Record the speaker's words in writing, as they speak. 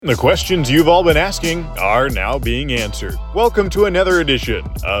The questions you've all been asking are now being answered. Welcome to another edition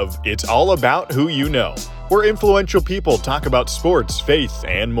of It's All About Who You Know, where influential people talk about sports, faith,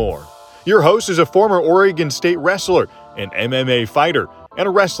 and more. Your host is a former Oregon State wrestler, an MMA fighter, and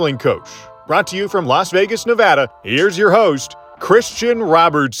a wrestling coach. Brought to you from Las Vegas, Nevada, here's your host, Christian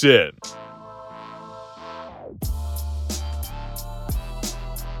Robertson.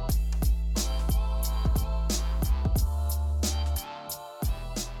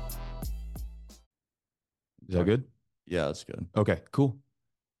 Is that good? Yeah, that's good. Okay, cool.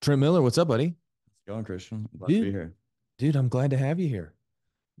 Trent Miller, what's up, buddy? It's going, Christian. Glad Dude. to be here. Dude, I'm glad to have you here.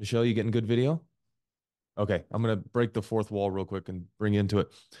 Michelle, you getting good video? Okay, I'm gonna break the fourth wall real quick and bring you into it.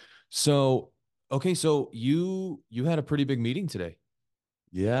 So you had a pretty big meeting today.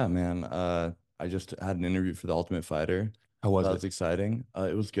 Yeah, man. I just had an interview for The Ultimate Fighter. How was That it? was exciting.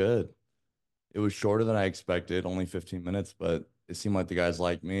 It was good. It was shorter than I expected, only 15 minutes, but it seemed like the guys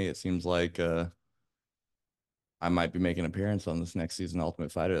liked me. It seems like I might be making an appearance on this next season of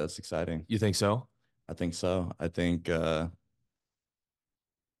Ultimate Fighter. That's exciting. You think so? I think so. I think I'm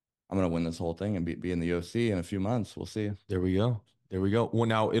gonna win this whole thing and be in the UFC in a few months. We'll see. There we go. There we go. Well,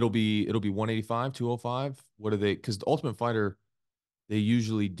 now it'll be 185, 205. What are they? Because the Ultimate Fighter, they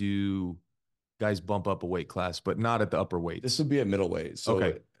usually do guys bump up a weight class, but not at the upper weights. This would be at middleweight. So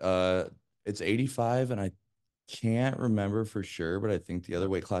Okay. It's 85, and I can't remember for sure, but I think the other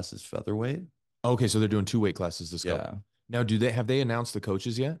weight class is featherweight. Okay, so they're doing two weight classes this go. Yeah, Now, have they announced the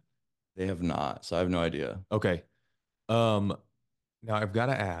coaches yet? they have not, so I have no idea. Okay. Now I've got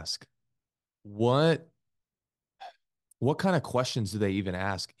to ask, what kind of questions do they even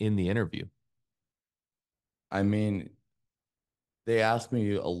ask in the interview? I mean, they asked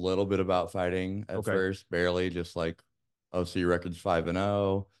me a little bit about fighting at Okay. first, barely, just like, oh, so your record's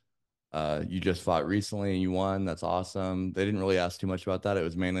 5-0. You just fought recently and you won. That's awesome. They didn't really ask too much about that. It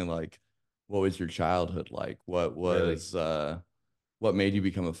was mainly like, what was your childhood like? What Really? was what made you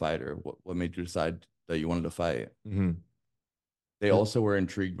become a fighter? What made you decide that you wanted to fight? Mm-hmm. They also were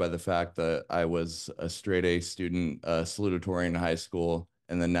intrigued by the fact that I was a straight A student, salutatorian in high school,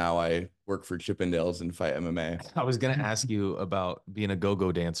 and then now I work for Chippendales and fight MMA. I was gonna ask you about being a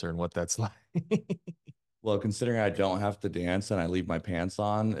go-go dancer and what that's like. Well, considering I don't have to dance and I leave my pants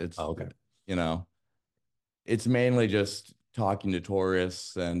on, it's Oh, okay. you know, it's mainly just talking to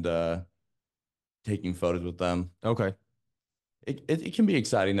tourists and taking photos with them. Okay. It can be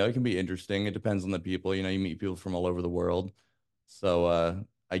exciting though. It can be interesting. It depends on the people. You know, you meet people from all over the world. So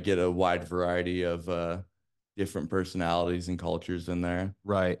I get a wide variety of different personalities and cultures in there.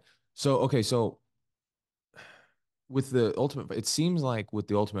 Right. So with the Ultimate, it seems like with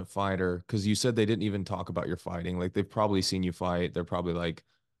the Ultimate Fighter, because you said they didn't even talk about your fighting. Like they've probably seen you fight. They're probably like,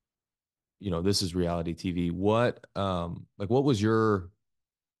 this is reality TV. What was your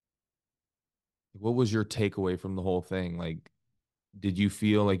takeaway from the whole thing? Like, did you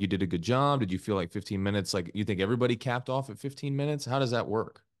feel like you did a good job? Did you feel like 15 minutes? Like, you think everybody capped off at 15 minutes? How does that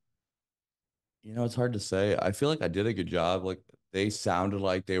work? You know, it's hard to say. I feel like I did a good job. Like they sounded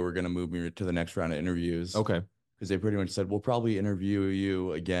like they were going to move me to the next round of interviews. Okay. Because they pretty much said, we'll probably interview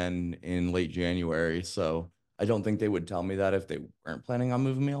you again in late January. So I don't think they would tell me that if they weren't planning on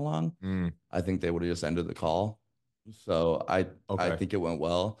moving me along. Mm, I think they would have just ended the call. So I okay. think it went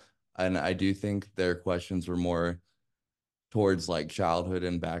well. And I do think their questions were more towards like childhood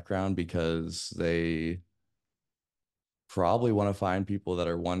and background because they probably want to find people that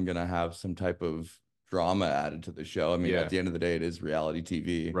are going to have some type of drama added to the show. I mean, Yeah. at the end of the day, it is reality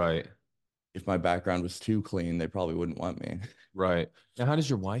TV. Right. If my background was too clean, they probably wouldn't want me. Right. Now, how does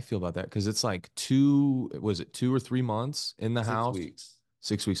your wife feel about that? Because it's like was it 2 or 3 months in the 6 house? weeks.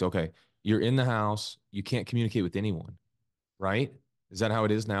 6 weeks. Okay. You're in the house. You can't communicate with anyone, right? Is that how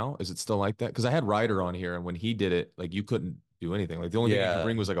it is now? Is it still like that? Because I had Ryder on here, and when he did it, like you couldn't do anything. Like the only thing you could Yeah.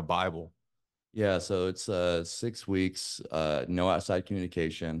 bring was like a Bible. Yeah, so it's 6 weeks, no outside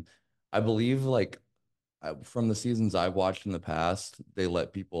communication. I believe like from the seasons I've watched in the past, they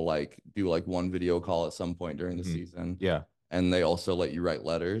let people like do like one video call at some point during the Mhm. season, Yeah. and they also let you write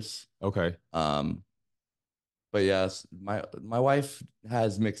letters. Okay. But yes, my wife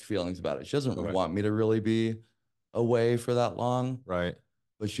has mixed feelings about it. She doesn't Okay. want me to really be away for that long, Right.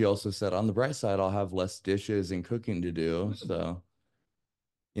 but she also said on the bright side, I'll have less dishes and cooking to do. So,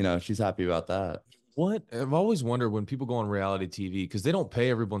 she's happy about that. What I've always wondered when people go on reality TV, because they don't pay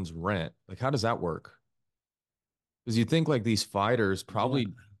everyone's rent. Like, how does that work? Because you think like these fighters probably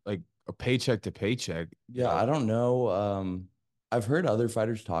like a paycheck to paycheck. Yeah, I don't know. I've heard other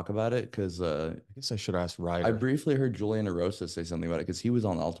fighters talk about it because I guess I should ask Ryder. I briefly heard Julian Erosa say something about it because he was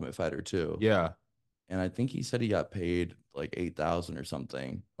on the Ultimate Fighter too. Yeah. And I think he said he got paid like 8,000 or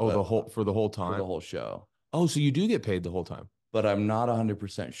something, Oh, but for the whole for the time. whole show. Oh, so you do get paid the whole time. But I'm not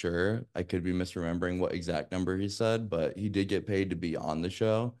 100% sure. I could be misremembering what exact number he said, but he did get paid to be on the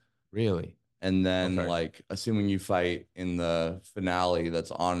show. Really? And then, Okay. like, assuming you fight in the finale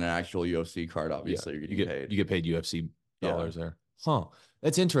that's on an actual UFC card, Yeah. obviously you're You getting get paid. you get paid UFC Yeah. dollars there. Huh.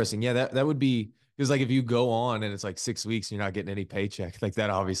 That's interesting. Yeah, that would be because like if you go on and it's like 6 weeks and you're not getting any paycheck, like that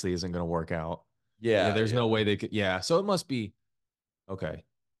obviously isn't going to work out. Yeah, Yeah, there's no yeah. way they could. Yeah, so it must be okay.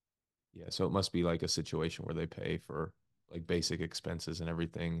 Yeah, so it must be like a situation where they pay for like basic expenses and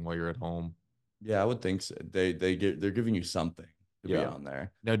everything while you're at home. Yeah, I would think so. They're giving you something to be Yeah. on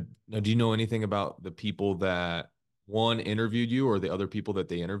there. Now, do you know anything about the people that one interviewed you or the other people that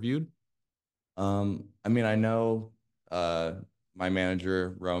they interviewed? I mean, I know my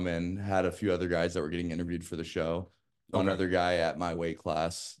manager, Roman, had a few other guys that were getting interviewed for the show. One Okay. other guy at my weight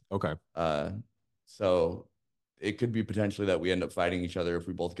class. Okay. Uh, so it could be potentially that we end up fighting each other if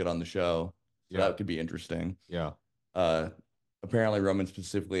we both get on the show. So Yeah. that could be interesting. Yeah. Uh, apparently Roman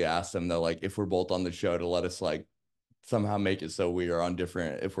specifically asked them though, like if we're both on the show to let us like somehow make it so we are on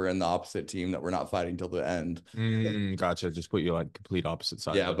different if we're in the opposite team that we're not fighting till the end. Gotcha. Just put you like complete opposite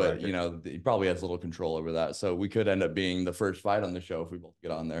sides of Yeah, the but you bracket. know, he probably has little control over that. So we could end up being the first fight on the show if we both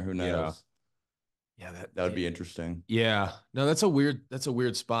get on there. Who Yeah. knows? Yeah, That would be interesting. yeah. No, that's a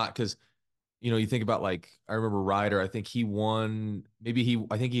weird spot because you think about like I remember Ryder, I think he won, I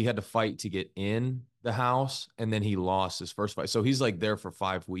think he had to fight to get in the house and then he lost his first fight. So he's like there for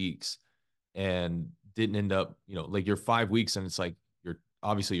 5 weeks and didn't end up, like you're 5 weeks and it's like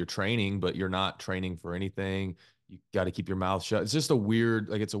you're training, but you're not training for anything. You got to keep your mouth shut. It's just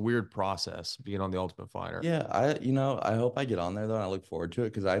it's a weird process being on the Ultimate Fighter. Yeah, I hope I get on there though, and I look forward to it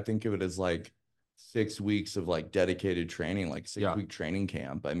because I think of it as like 6 weeks of like dedicated training, like six Yeah. week training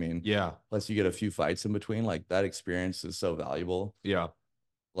camp. I mean, Yeah. plus you get a few fights in between. Like that experience is so valuable. Yeah.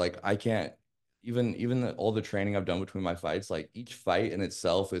 Like I can't all the training I've done between my fights, like each fight in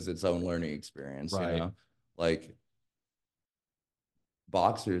itself is its own learning experience, you Right. know? Like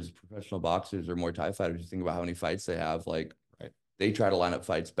boxers, professional boxers or Muay Thai fighters, you think about how many fights they have, like Right. they try to line up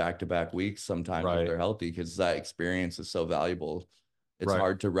fights back to back weeks sometimes if Right. they're healthy because that experience is so valuable. It's Right.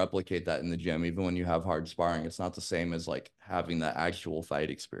 hard to replicate that in the gym, even when you have hard sparring. It's not the same as like having that actual fight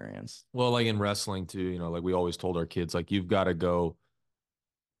experience. Well, like in wrestling too, like we always told our kids, like you've got to go,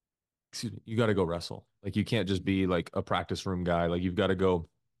 excuse me, you got to go wrestle. Like you can't just be like a practice room guy. Like you've got to go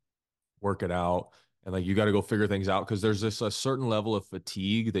work it out and like you got to go figure things out because there's this a certain level of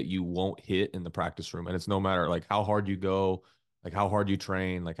fatigue that you won't hit in the practice room. And it's no matter like how hard you go, like how hard you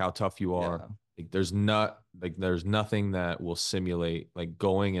train, like how tough you are. Yeah, Like there's nothing that will simulate like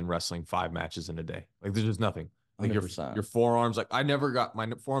going and wrestling 5 matches in a day. Like there's just nothing. Like your 100%. your forearms, like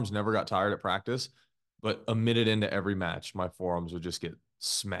my forearms never got tired at practice, but a minute into every match, my forearms would just get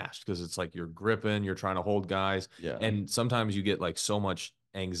smashed because it's like you're gripping, you're trying to hold guys. Yeah, And sometimes you get like so much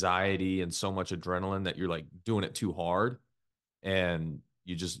anxiety and so much adrenaline that you're like doing it too hard and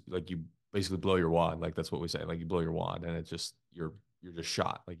you just like you basically blow your wad. Like that's what we say. Like you blow your wad and it's just you're just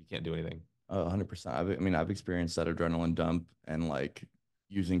shot. Like you can't do anything. 100%. I mean, I've experienced that adrenaline dump and like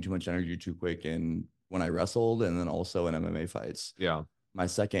using too much energy too quick in when I wrestled and then also in MMA fights. Yeah. My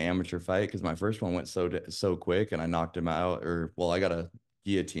second amateur fight, because my first one went so quick and I knocked him out, or well, I got a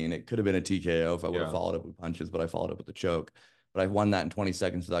guillotine. It could have been a TKO if I would have Yeah. followed up with punches, but I followed up with a choke. But I won that in 20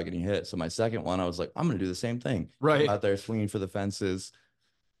 seconds without getting hit. So my second one, I was like, I'm gonna do the same thing. I'm Right. out there swinging for the fences,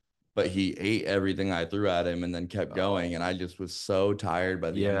 but he ate everything I threw at him and then kept going. And I just was so tired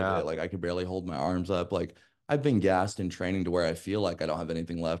by the end of Yeah. it. Like I could barely hold my arms up. Like I've been gassed in training to where I feel like I don't have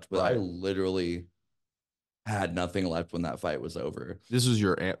anything left, but I Right. literally had nothing left when that fight was over. This was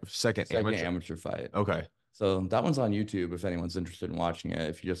your second Second amateur. amateur fight. Okay. So that one's on YouTube if anyone's interested in watching it.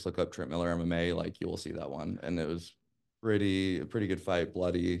 If you just look up Trent Miller MMA, like you will see that one. And it was pretty good fight,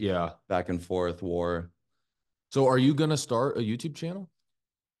 bloody, Yeah. back and forth war. So are you gonna start a YouTube channel?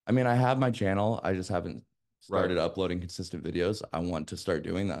 I mean, I have my channel. I just haven't Right. started uploading consistent videos. I want to start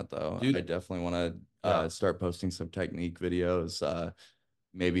doing that though. I Dude. definitely want to Yeah. start posting some technique videos,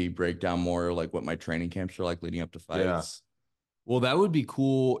 maybe break down more like what my training camps are like leading up to Yeah. fights. Well, that would be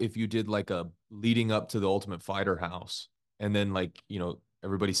cool if you did like a leading up to the Ultimate Fighter house and then like,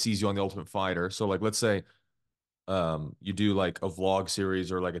 everybody sees you on the Ultimate Fighter. So like let's say you do like a vlog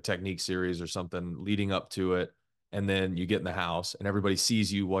series or like a technique series or something leading up to it and then you get in the house and everybody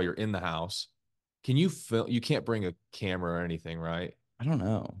sees you while you're in the house. Can you film? You can't bring a camera or anything, right? I don't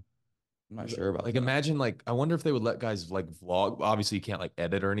know. I'm not sure about Like that. imagine like I wonder if they would let guys like vlog. Obviously you can't like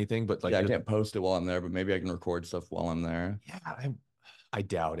edit or anything, but like Yeah, I just can't post it while I'm there, but maybe I can record stuff while I'm there. yeah, I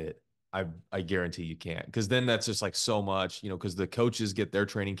doubt it. I guarantee you can't, because then that's just like so much, because the coaches get their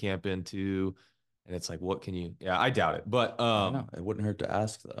training camp in too, and it's like, what can you? Yeah, I doubt it, but I don't know. It wouldn't hurt to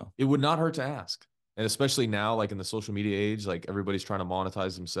ask though. it would not hurt to ask, and especially now, like in the social media age, like everybody's trying to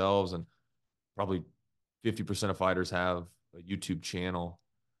monetize themselves, and probably 50% of fighters have a YouTube channel.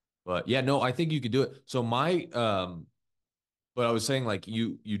 But yeah, no, I think you could do it. So but I was saying like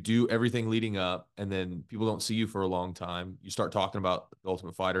you do everything leading up, and then people don't see you for a long time. You start talking about the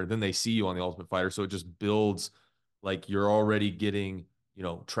Ultimate Fighter, then they see you on the Ultimate Fighter, so it just builds, like you're already getting,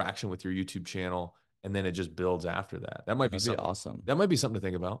 traction with your YouTube channel, and then it just builds after that. That Yeah, might be that'd be something. awesome. That might be something to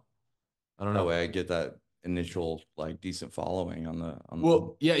think about. I don't That know. way I get that initial like decent following on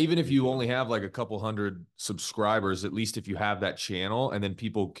Well, yeah, even if you YouTube. only have like a couple hundred subscribers, at least if you have that channel, and then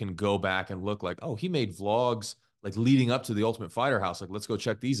people can go back and look like, oh, he made vlogs like leading up to the Ultimate Fighter house. Like, let's go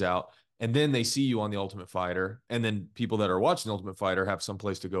check these out. And then they see you on the Ultimate Fighter, and then people that are watching the Ultimate Fighter have some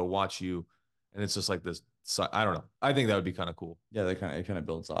place to go watch you. And it's just like this. I don't know. I think that would be kind of cool. Yeah, it kind of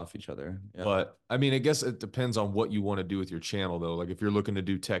builds off each other. Yeah. But I mean, I guess it depends on what you want to do with your channel, though. Like if you're looking to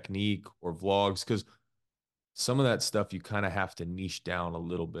do technique or vlogs, because some of that stuff you kind of have to niche down a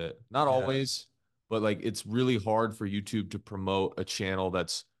little bit. Not Yeah, always, but like it's really hard for YouTube to promote a channel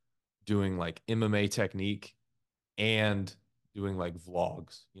that's doing like MMA technique and doing like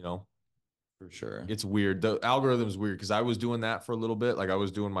vlogs. for sure. It's weird. The algorithm is weird because I was doing that for a little bit. Like I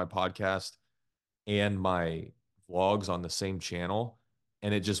was doing my podcast and my vlogs on the same channel,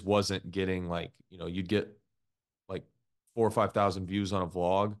 and it just wasn't getting like, you'd get like 4 or 5 thousand views on a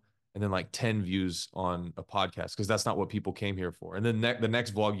vlog, and then like 10 views on a podcast, because that's not what people came here for. And then the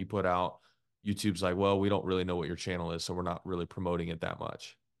next vlog you put out, YouTube's like, well, we don't really know what your channel is, so we're not really promoting it that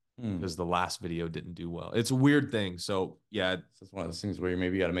much Hmm. because the last video didn't do well. It's a weird thing. So yeah, So it's one of those things where you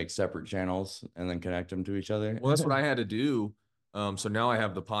maybe got to make separate channels and then connect them to each other. well, that's what I had to do. So now I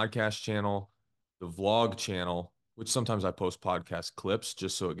have the podcast channel, the vlog channel, which sometimes I post podcast clips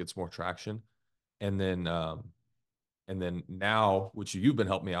just so it gets more traction. And then now, which you've been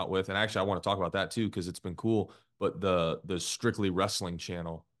helping me out with, and actually I want to talk about that too because it's been cool. But the Strictly Wrestling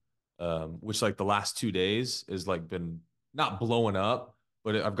channel, which like the last 2 days is like been not blowing up,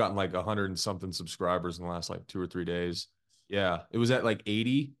 but I've gotten like 100 and something subscribers in the last like 2 or 3 days. Yeah, it was at like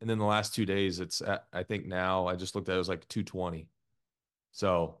 80, and then the last 2 days it's at, I think now I just looked at it, it was like 220.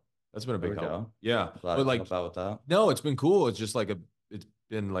 So that's been a There big we help. go. Yeah, Glad I but could like help out with that. no, it's been cool. It's just like it's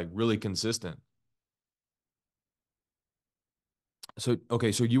been like really consistent. So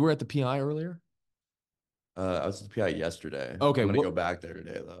okay, so you were at the PI earlier? I was at the PI yesterday. Okay, I'm gonna go what back there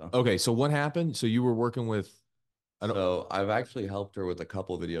today though. okay, so what happened? So you were working with I don't So I've actually helped her with a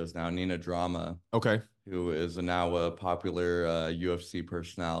couple videos now. Nina Drama, okay. who is now a popular UFC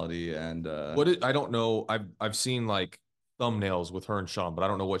personality, and I don't know. I've seen like thumbnails with her and Sean, but I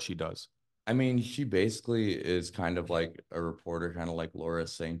don't know what she does. I mean, she basically is kind of like a reporter, kind of like Laura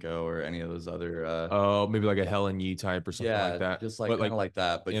Senko or any of those other Oh, maybe like a Helen Yee type or something like yeah, that. just like But kind like of like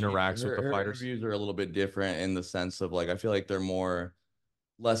that. But she interacts with the her fighters. interviews are a little bit different in the sense of like I feel like they're more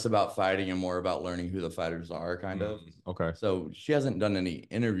less about fighting and more about learning who the fighters are, kind of. Okay. So she hasn't done any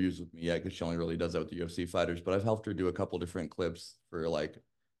interviews with me yet because she only really does that with the UFC fighters. But I've helped her do a couple different clips for like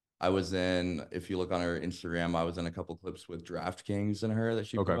I was in, if you look on her Instagram, I was in a couple clips with DraftKings and her that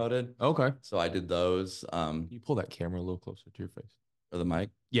she Okay. promoted. Okay. So I did those. Can you pull that camera a little closer to your face? Or the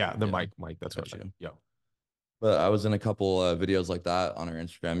mic. Yeah, the Yeah, mic. That's what got I meant. you. Yeah. But I was in a couple videos like that on her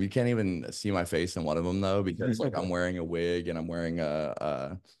Instagram. You can't even see my face in one of them though, because like I'm wearing a wig and I'm wearing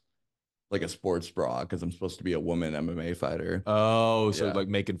a like a sports bra because I'm supposed to be a woman MMA fighter. Oh, so Yeah. like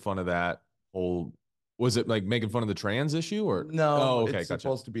making fun of that whole, was it like making fun of the trans issue or? No, Oh, okay, it's gotcha.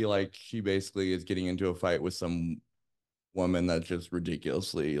 supposed to be like she basically is getting into a fight with some woman that's just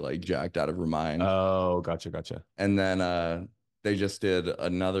ridiculously like jacked out of her mind. Oh, gotcha. And then they just did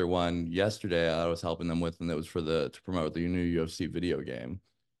another one yesterday I was helping them with, and it was for the to promote the new UFC video game.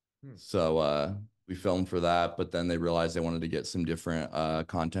 Hmm. So we filmed for that, but then they realized they wanted to get some different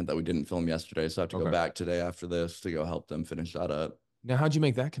content that we didn't film yesterday. So I have to go Okay. back today after this to go help them finish that up. Now, how'd you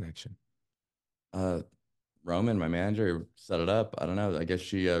make that connection? Uh Roman, my manager, set it up. I don't know. I guess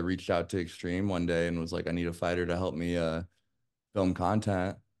she reached out to Extreme one day and was like, I need a fighter to help me film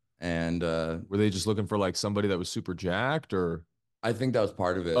content. And Were they just looking for like somebody that was super jacked or? I think that was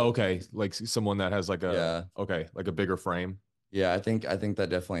part of Oh, it. okay, like someone that has like a Yeah. okay, like a bigger frame. Yeah, I think that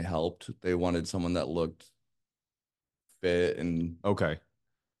definitely helped. They wanted someone that looked fit and Okay,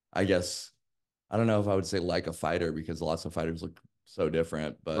 I guess I don't know if I would say like a fighter because lots of fighters look so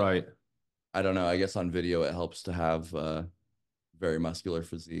different, but right. I don't know. I guess on video it helps to have very muscular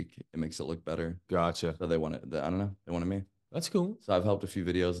physique. It makes it look better. Gotcha. So they wanted, I don't know, they wanted me. That's cool. So I've helped a few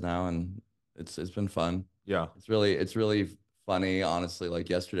videos now, and it's been fun. Yeah. It's really funny, honestly. Like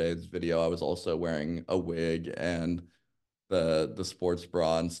yesterday's video, I was also wearing a wig and the sports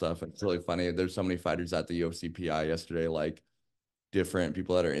bra and stuff. It's really funny. There's so many fighters at the UFC PI yesterday, like different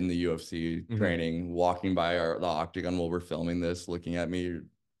people that are in the UFC Mhm. training, walking by the octagon while we're filming this, looking at me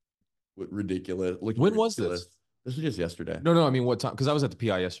ridiculous, looking When was ridiculous. this? This was just yesterday. No, I mean, what time? Because I was at the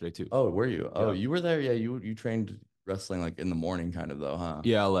PI yesterday too. Oh, were you? Oh, Yeah. you were there? Yeah, you trained wrestling like in the morning kind of though, huh?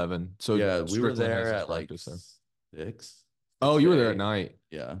 Yeah, 11. So Yeah, we were Strickland there has his at like practice there. 6, Oh, 6 you to were there at 8. night.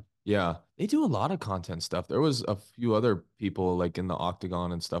 Yeah. Yeah. They do a lot of content stuff. There was a few other people like in the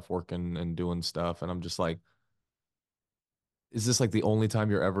octagon and stuff working and doing stuff. And I'm just like, is this like the only time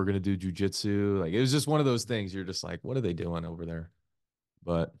you're ever going to do jujitsu? Like, it was just one of those things. You're just like, what are they doing over there?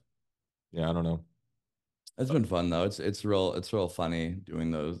 But yeah, I don't know. It's been fun though. It's real funny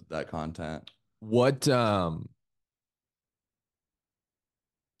doing that content. What,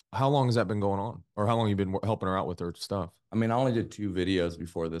 how long has that been going on? Or how long you been helping her out with her stuff? I mean, I only did 2 videos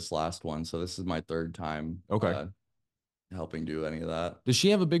before this last one, so this is my third time Okay. helping do any of that. Does she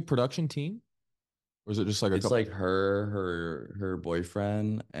have a big production team? Or is it just like a It's couple? like her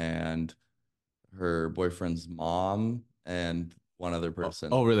boyfriend and her boyfriend's mom and one other Oh, person.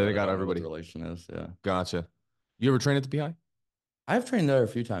 oh, really? They I got don't know what the everybody. relation is. Yeah. Gotcha. You ever train at the PI? I've trained there a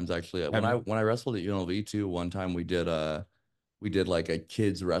few times actually. Have you? When I wrestled at UNLV too, one time we did like a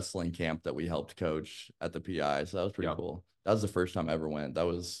kids wrestling camp that we helped coach at the PI. So that was pretty Yeah. cool. That was the first time I ever went. That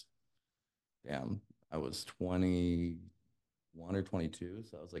was damn, I was 21 or 22.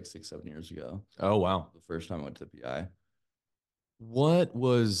 So that was like 6, 7 years ago. Oh, wow. The first time I went to the PI. What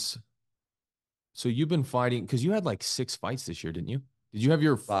was so you've been fighting because you had like 6 fights this year, didn't you? Did you have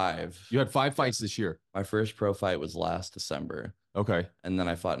your 5. you had 5 fights this year? My first pro fight was last December. Okay. And then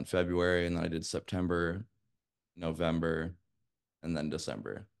I fought in February, and then I did September, November, and then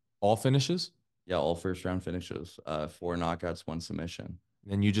December. All finishes? Yeah, all first round finishes. 4 knockouts, 1 submission.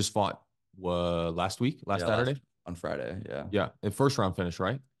 And you just fought last week, last Yeah, Saturday? on Friday. Yeah. Yeah. The first round finish,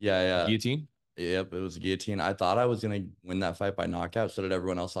 right? Yeah, yeah. Guillotine? Yep, it was a guillotine. I thought I was gonna win that fight by knockout. So did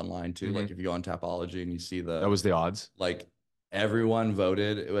everyone else online too. Like Mhm. if you go on Tapology and you see That was the odds. like everyone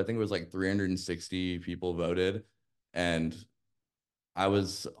voted. I think it was like 360 people voted, and I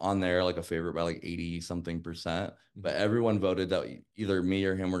was on there like a favorite by like 80 something percent. But Mhm. everyone voted that either me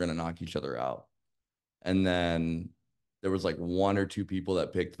or him were gonna knock each other out. And then there was like 1 or 2 people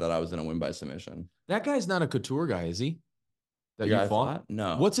that picked that I was gonna win by submission. That guy's not a couture guy, is he? That The you guy I fought? fought?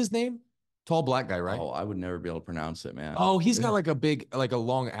 No. What's his name? Tall black guy, right? Oh, I would never be able to pronounce it, man. Oh, he's got like a big, like a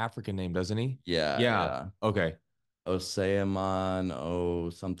long African name, doesn't he? Yeah, Yeah. yeah. Okay.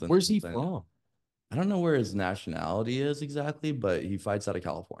 Oseaman, something, Where's he something. from? I don't know where his nationality is exactly, but he fights out of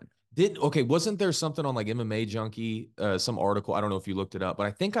California. Okay, wasn't there something on like MMA Junkie, some article? I don't know if you looked it up, but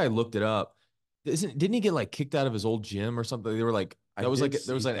I think I looked it up. Didn't he get like kicked out of his old gym or something? They were like, I that was like did there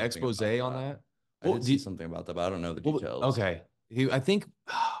see was an something expose about on that. that. I Well, did see something about that, but I don't know the details. okay. I think,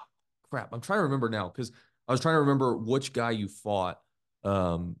 crap. I'm trying to remember now because I was trying to remember which guy you fought.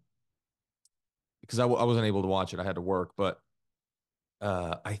 Um, because I wasn't able to watch it. I had to work, but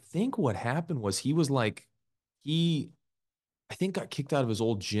I think what happened was he was like he I think got kicked out of his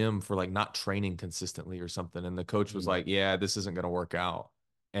old gym for like not training consistently or something. And the coach was Mhm. like, "Yeah, this isn't going to work out."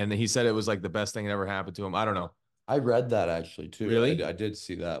 And then he said it was like the best thing that ever happened to him. I don't know. I read that actually too. Really? I did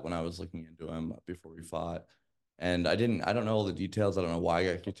see that when I was looking into him before we fought. And I don't know all the details. I don't know why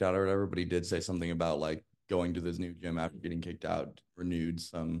I got kicked out or whatever, but he did say something about like going to this new gym after getting kicked out, renewed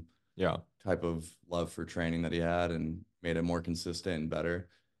some Yeah. type of love for training that he had and made it more consistent and better.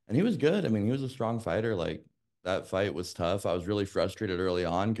 And he was good. I mean, he was a strong fighter. Like that fight was tough. I was really frustrated early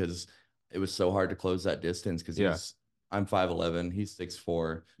on because it was so hard to close that distance because Yeah. I'm 5'11", he's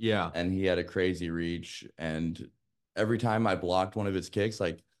 6'4", Yeah. and he had a crazy reach. And every time I blocked one of his kicks,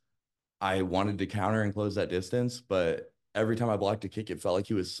 like I wanted to counter and close that distance, but every time I blocked a kick, it felt like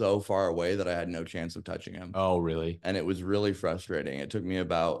he was so far away that I had no chance of touching him. Oh, really? And it was really frustrating. It took me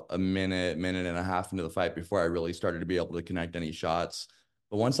about a minute and a half into the fight before I really started to be able to connect any shots.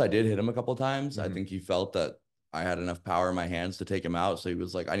 But once I did hit him a couple times, I Mhm. think he felt that I had enough power in my hands to take him out. So he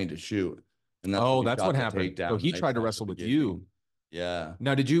was like, I need to shoot. And that's when Oh, he that's shot what the happened. So takedown. he And I tried to snapped wrestle with with the you. guillotine. Yeah.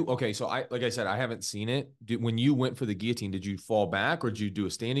 Now, okay, so like I said, I haven't seen it. When you went for the guillotine, did you fall back or did you do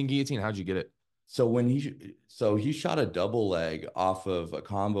a standing guillotine? How'd you get it? So he shot a double leg off of a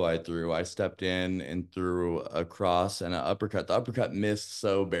combo I threw. I stepped in and threw a cross and an uppercut. The uppercut missed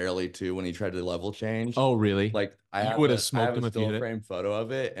so barely too when he tried to level change. Oh, really? Like You would have I smoked have a him if you still hit it. frame photo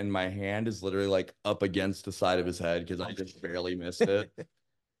of it, and my hand is literally like up against the side of his head because I just barely missed it.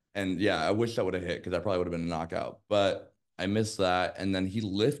 And yeah, I wish that would have hit because that probably would have been a knockout. But I missed that. And then he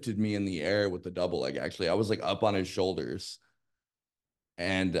lifted me in the air with the double leg. Actually, I was like up on his shoulders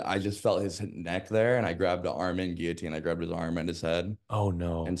and I just felt his neck there. And I grabbed the arm in guillotine. I grabbed his arm and his head Oh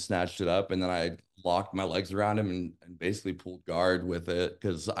no. and snatched it up. And then I locked my legs around him and basically pulled guard with it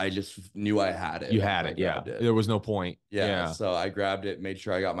because I just knew I had it You once had I it. Yeah. grabbed it. There was no point. Yeah, Yeah. so I grabbed it, made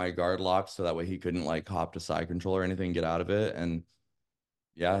sure I got my guard locked so that way he couldn't like hop to side control or anything, get out of it. And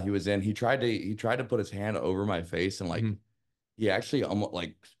yeah, he was in. He tried to put his hand over my face and like Mhm. he actually almost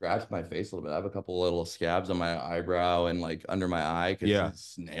like scratched my face a little bit. I have a couple little scabs on my eyebrow and like under my eye because Yeah.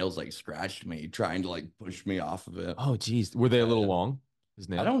 his nails like scratched me, trying to like push me off of it. Oh, geez. Were they a little And long? His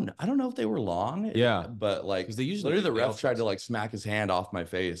I nails? don't know if they were long, Yeah. but Because like they usually literally get the nail ref tried to techs. like smack his hand off my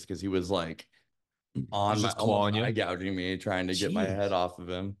face because he was like He's on my just almost clawing eye you. gouging me, trying to get my head Jeez. off of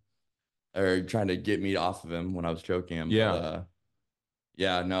him or trying to get me off of him when I was choking him. But Yeah.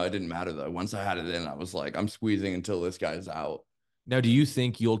 yeah, no, it didn't matter though. Once I had it in, I was like, I'm squeezing until this guy's out. Now, do you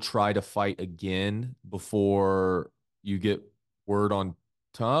think you'll try to fight again before you get word on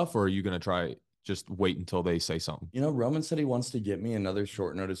tough, or are you going to try just wait until they say something? You know, Roman said he wants to get me another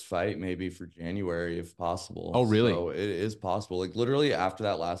short notice fight, maybe for January if possible. Oh, really? So it is possible. Like literally after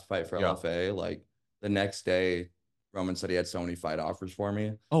that last fight for Yeah. LFA, like the next day, Roman said he had so many fight offers for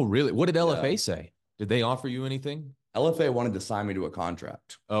me. Oh, really? What did Yeah. LFA say? Did they offer you anything? LFA wanted to sign me to a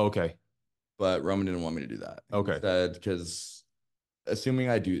contract, Oh, okay. but Roman didn't want me to do that. He Okay. said because assuming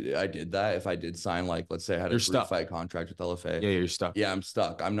I did that, if I did sign like let's say I had a You're three stuck. fight contract with LFA, Yeah, you're stuck. yeah, I'm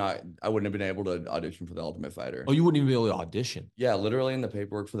stuck. I wouldn't have been able to audition for the Ultimate Oh, Fighter. you wouldn't even be able to audition. Yeah, literally in the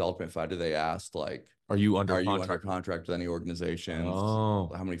paperwork for the Ultimate Fighter, they asked like, Are you under are you under contract? contract with any organizations?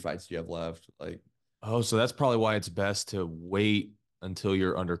 Oh. How many fights do you have left? Like, Oh, so that's probably why it's best to wait until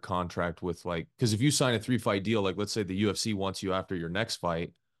you're under contract with like, because if you sign a 3 fight deal, like let's say the UFC wants you after your next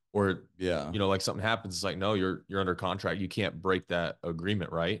fight, or yeah, like something happens, it's like no, you're under contract. You can't break that agreement,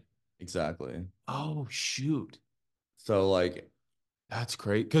 right? exactly. Oh shoot, So like, that's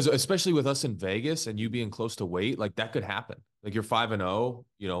great. Because especially with us in Vegas and you being close to weight, like that could happen. Like you're 5-0,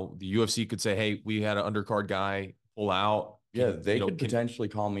 the UFC could say, hey, we had an undercard guy pull out. yeah, Can they could can potentially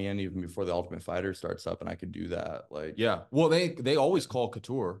call me in even before the Ultimate Fighter starts up, and I could do that. Like, Yeah. Well, they always call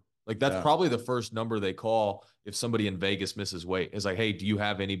Couture. Like that's yeah, probably the first number they call if somebody in Vegas misses weight. It's like, hey, do you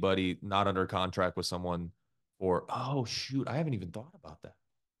have anybody not under contract with someone for, oh shoot, I haven't even thought about that.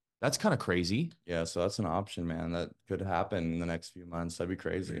 That's kind of crazy. yeah. So that's an option, man. That could happen in the next few months. That'd be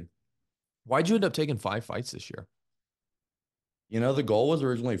crazy. Why'd you end up taking 5 fights this year? You know, the goal was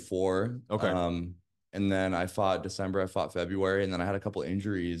originally four. Okay. And then I fought December, I fought February, and then I had a couple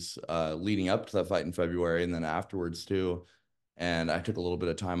injuries leading up to that fight in February and then afterwards too. And I took a little bit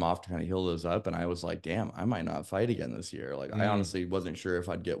of time off to kind of heal those up. And I was like, damn, I might not fight again this year. Like I Mm, honestly wasn't sure if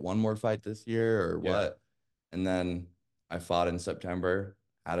I'd get one more fight this year or yeah. what. And then I fought in September,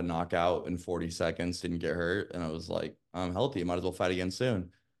 had a knockout in 40 seconds, didn't get hurt. And I was like, I'm healthy, might as well fight again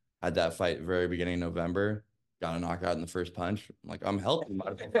soon. Had that fight very beginning of November, got a knockout in the first punch. I'm like, I'm healthy.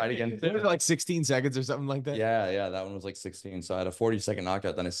 Might as well fight again It was soon. like 16 seconds or something like that. Yeah, yeah, that one was like 16. So I had a 40-second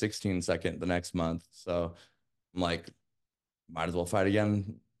knockout, then a 16-second the next month. So I'm like, might as well fight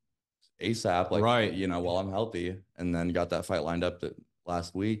again ASAP, like, Right. while I'm healthy. And then got that fight lined up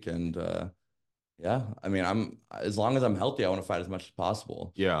last week. And yeah, I mean, I'm as long as I'm healthy, I want to fight as much as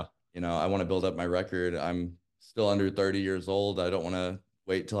possible. Yeah. I want to build up my record. I'm still under 30 years old. I don't want to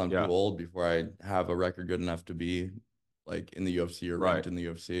wait till I'm too Yeah. old before I have a record good enough to be like in the UFC or Right. ranked in the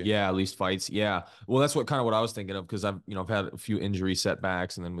UFC. Yeah, at least fights. Yeah. Well, that's what kind of what I was thinking of because I've had a few injury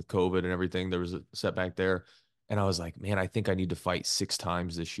setbacks and then with COVID and everything, there was a setback there. And I was like, man, I think I need to fight 6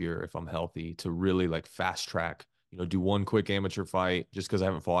 times this year if I'm healthy to really like fast track, do one quick amateur fight just because I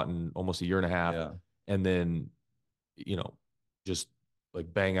haven't fought in almost a year and a half. Yeah. And then, you know, just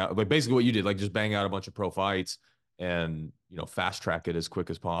like bang out, like basically what you did, like just bang out a bunch of pro fights and, fast track it as quick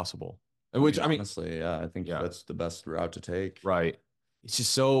as possible. And which, I mean, Honestly, yeah, I think yeah. that's the best route to take. Right. It's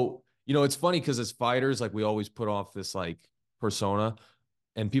just so, it's funny because as fighters, like we always put off this like persona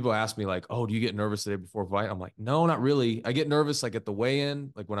and people ask me like, oh, do you get nervous the day before a fight? I'm like, no, not really. I get nervous like at the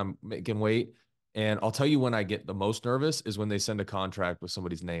weigh-in, like when I'm making weight. And I'll tell you when I get the most nervous is when they send a contract with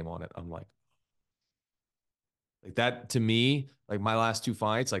somebody's name on it. I'm like that to me, like my last 2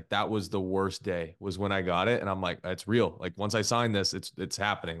 fights, like that was the worst day was when I got it. And I'm like, it's real. Like once I sign this, it's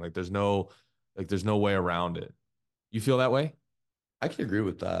happening. Like there's no way around it. You feel that way? I can agree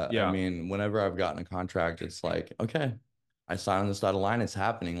with that. I Yeah. mean, whenever I've gotten a contract, it's like, okay, I signed on this dotted line, it's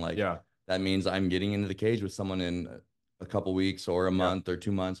happening. Like Yeah. that means I'm getting into the cage with someone in a couple weeks or a Yeah. month or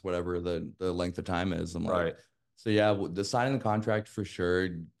 2 months, whatever the length of time is. I'm like, Right. So yeah, the signing the contract for sure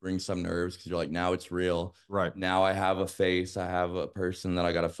brings some nerves because you're like, now it's real. Right. Now I have a face, I have a person that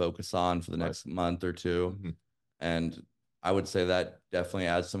I got to focus on for the Right. next month or two. Mhm. And I would say that definitely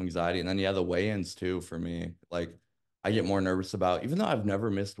adds some anxiety. And then yeah, the weigh-ins too for me. Like I get more nervous about, even though I've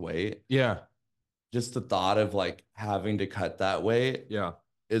never missed weight, Yeah. just the thought of like having to cut that weight Yeah.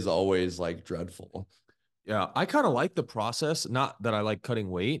 is always like dreadful. Yeah, I kind of like the process. Not that I like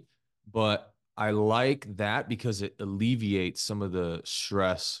cutting weight, but I like that because it alleviates some of the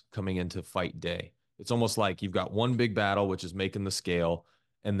stress coming into fight day. It's almost like you've got one big battle, which is making the scale,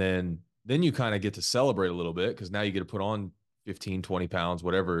 and then you kind of get to celebrate a little bit because now you get to put on 15, 20 pounds,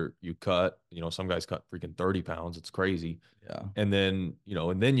 whatever you cut. You know, some guys cut freaking 30 pounds. It's crazy. Yeah. And then,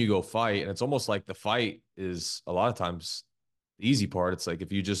 and then you go fight, and it's almost like the fight is a lot of times the easy part. It's like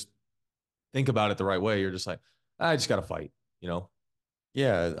if you just think about it the right way, you're just like, I just got to fight, you know?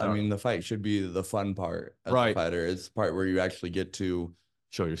 Yeah, I I don't mean the fight should be the fun part as a Right. fighter. It's the part where you actually get to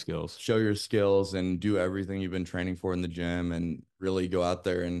Show your skills. show your skills and do everything you've been training for in the gym and really go out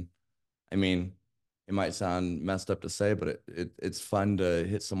there and I mean, it might sound messed up to say, but it's fun to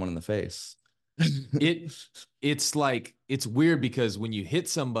hit someone in the face. It it's like it's weird because when you hit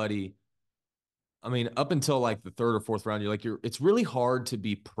somebody, I mean, up until like the third or fourth round, it's really hard to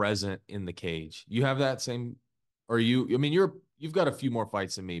be present in the cage. You have that same, or I mean, you've got a few more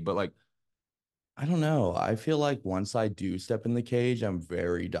fights than me, but like, I don't know. I feel like once I do step in the cage, I'm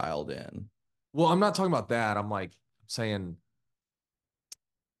very dialed in. well, I'm not talking about that. I'm like saying,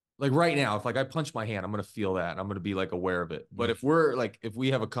 like right now, if like I punch my hand, I'm gonna feel that and I'm gonna be like aware of it. But if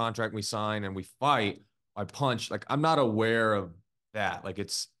we have a contract, we sign and we fight, I punch, like I'm not aware of that. Like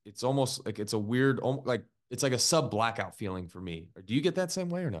it's almost like it's a weird, like it's like a sub blackout feeling for me. Or do you get that same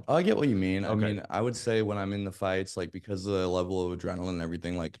way or no? Oh, I get what you mean. I Okay. mean, I would say when I'm in the fights, like because of the level of adrenaline and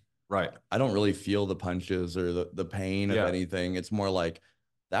everything, like Right. I don't really feel the punches or the pain of Yeah. anything. It's more like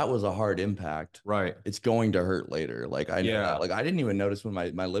that was a hard impact. Right. It's going to hurt later. Like I know Yeah. that. Like I didn't even notice when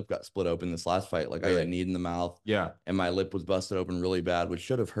my lip got split open this last fight. Like I Really? got kneed in the mouth Yeah. and my lip was busted open really bad, which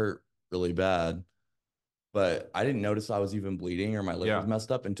should have hurt really bad. But I didn't notice I was even bleeding or my lip was Yeah. messed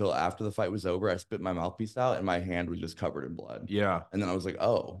up until after the fight was over. I spit my mouthpiece out and my hand was just covered in blood. Yeah. And then I was like,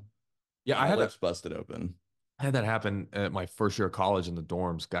 oh, Yeah. my lips busted open. I had that happen at my first year of college in the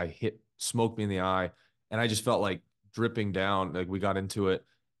dorms. Guy smoked me in the eye, and I just felt like dripping down. Like we got into it,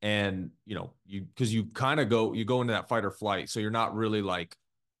 and because you kind of you go into that fight or flight, so you're not really like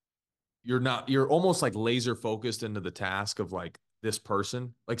you're almost like laser focused into the task of like this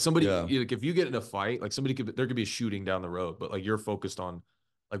person. Like somebody, Yeah. like if you get in a fight, like there could be a shooting down the road, but like you're focused on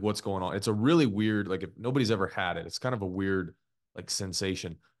like what's going on. It's a really weird, like if nobody's ever had it, it's kind of a weird like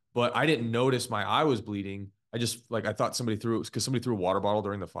sensation. But I didn't notice my eye was bleeding. I just like I thought somebody threw it because somebody threw a water bottle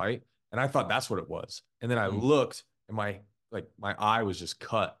during the fight, and I thought that's what it was. And then I Mm. looked, and my eye was just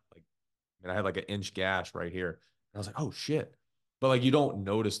cut. Like, I mean, I had like an inch gash right here. And I was like, oh shit. But like you don't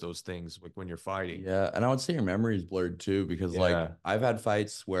notice those things like when you're fighting. Yeah, and I would say your memory is blurred too because like Yeah. I've had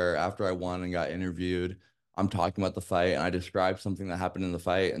fights where after I won and got interviewed, I'm talking about the fight and I describe something that happened in the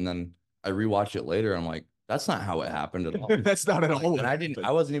fight and then I rewatch it later. I'm like, that's not how it happened at all. That's not at all. And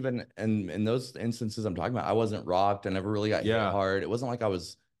I wasn't even in those instances I'm talking about, I wasn't rocked. I never really got hit Yeah. hard. It wasn't like I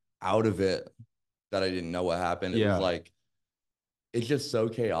was out of it that I didn't know what happened. It was Yeah. like it's just so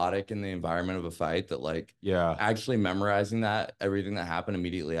chaotic in the environment of a fight that like Yeah. actually memorizing that everything that happened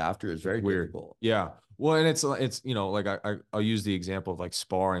immediately after is very Weird. difficult. Yeah. Well, and it's like I'll use the example of like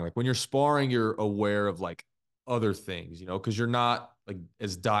sparring. Like when you're sparring, you're aware of like other things, because you're not like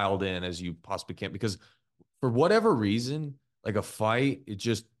as dialed in as you possibly can. Because for whatever reason, like a fight,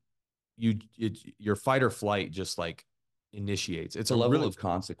 your fight or flight just like initiates. It's The a level really of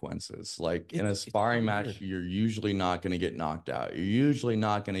consequences. Like in a it's sparring weird. match, you're usually not going to get knocked out. You're usually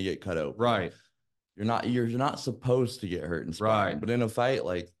not going to get cut open. Right. You're not supposed to get hurt in sparring. Right. But in a fight,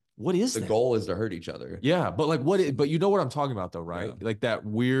 like What is the that? goal is to hurt each other. Yeah, but like but you know what I'm talking about though, right? Yeah. Like that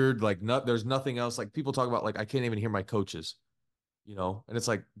weird, like there's nothing else. Like people talk about like I can't even hear my coaches, and it's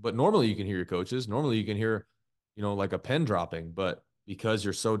like, but normally you can hear your coaches. Normally you can hear, like a pen dropping, but because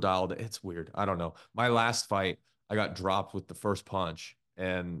you're so dialed, it's weird. I don't know. My last fight, I got dropped with the first punch,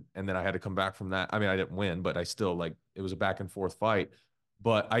 and then I had to come back from that. I mean, I didn't win, but I still like it was a back and forth fight.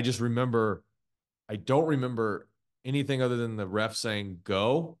 But I just remember, I don't remember anything other than the ref saying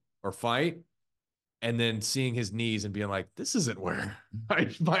go or fight and then seeing his knees and being like, this isn't where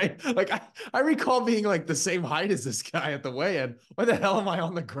I recall being like the same height as this guy at the weigh-in. Why the hell am I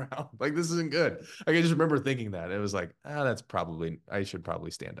on the ground? Like, this isn't good. Like, I just remember thinking that. It was like, I should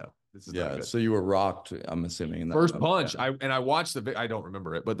probably stand up. This is not good. So you were rocked, I'm assuming. In that First moment. punch, I watched I don't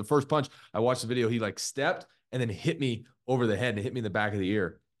remember it, but the first punch, I watched the video. He like stepped and then hit me over the head and hit me in the back of the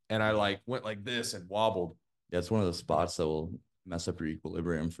ear. And I like went like this and wobbled. Yeah, it's one of the spots that will mess up your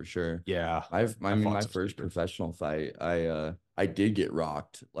equilibrium for sure. Yeah. I mean, fought my some first speakers. professional fight, I did get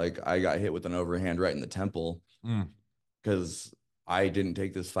rocked. Like I got hit with an overhand right in the temple Mm. because I didn't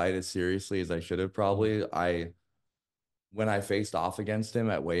take this fight as seriously as I should have probably. When I faced off against him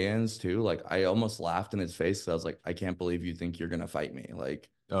at weigh-ins too, like I almost laughed in his face. I was like, I can't believe you think you're gonna fight me. Like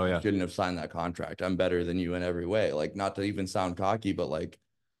Oh you yeah. shouldn't have signed that contract. I'm better than you in every way. Like not to even sound cocky, but like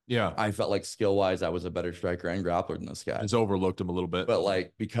Yeah. I felt like skill wise, I was a better striker and grappler than this guy. Just overlooked him a little bit. But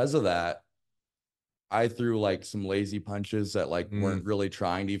like because of that, I threw like some lazy punches that like Mm. weren't really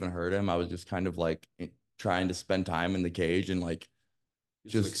trying to even hurt him. I was just kind of like trying to spend time in the cage and like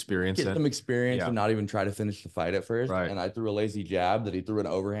Some just experience get in. some experience Yeah. and not even try to finish the fight at first. Right. And I threw a lazy jab that he threw an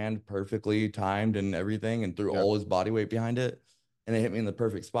overhand perfectly timed and everything and threw Yeah. all his body weight behind it. And it hit me in the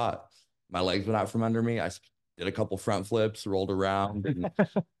perfect spot. My legs went out from under me. I did a couple front flips, rolled around, and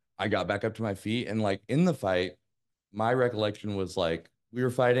I got back up to my feet. And like in the fight, my recollection was like we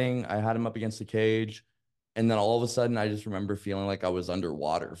were fighting. I had him up against the cage. And then all of a sudden, I just remember feeling like I was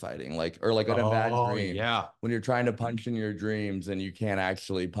underwater fighting, like, or like in a bad Oh dream yeah. when you're trying to punch in your dreams and you can't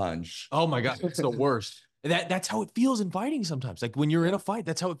actually punch. Oh my God, it's the worst. That's how it feels in fighting sometimes. Like when you're in a fight,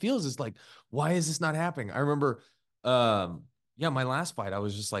 that's how it feels. It's like, why is this not happening? I remember yeah, my last fight, I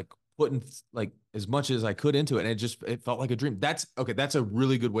was just like putting like as much as I could into it, and it felt like a dream. That's okay, that's a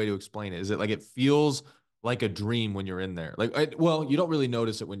really good way to explain it. Is it like it feels like a dream when you're in there? Like well, you don't really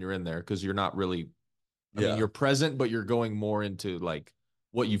notice it when you're in there because you're not really, I mean, Yeah. you're present, but you're going more into like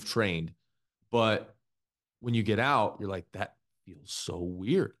what you've trained. But when you get out, you're like, that feels so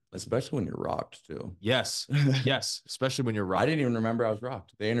weird. Like, Especially when you're rocked too. yes, yes, especially when you're I rocked. didn't even remember I was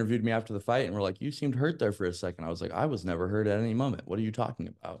rocked. They interviewed me after the fight and were like, "You seemed hurt there for a second." I was like, "I was never hurt at any moment. What are you talking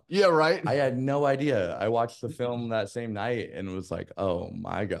about?" Yeah, right. I had no idea. I watched the film that same night and was like, "Oh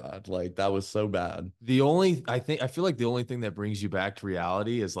my God, like that was so bad." I feel like the only thing that brings you back to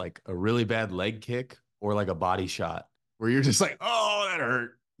reality is like a really bad leg kick or like a body shot where you're just like, oh, that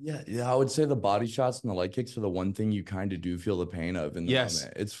hurt. Yeah, yeah, I would say the body shots and the leg kicks are the one thing you kind of do feel the pain of in the Yes.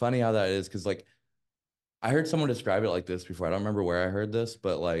 moment. It's funny how that is because like I heard someone describe it like this before. I don't remember where I heard this,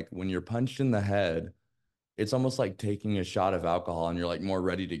 but like when you're punched in the head, it's almost like taking a shot of alcohol and you're like more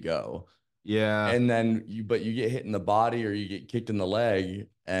ready to go. Yeah. And then but you get hit in the body or you get kicked in the leg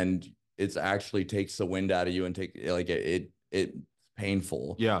and it's actually takes the wind out of you and take like it's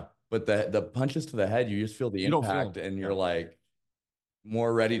painful. Yeah. But the punches to the head, you just feel the You don't feel impact them. and you're Yeah. like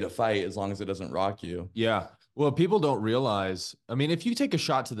more ready to fight as long as it doesn't rock you. Yeah. Well, people don't realize. I mean, if you take a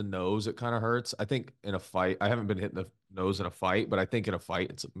shot to the nose, it kind of hurts. I think in a fight, I haven't been hit in the nose in a fight, but I think in a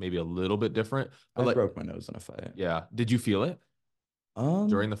fight, it's maybe a little bit different. But I like, broke my nose in a fight. yeah. Did you feel it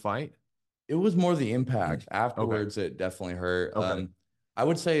during Um, the fight? it was more the impact. Okay. Afterwards, it definitely hurt. Okay. I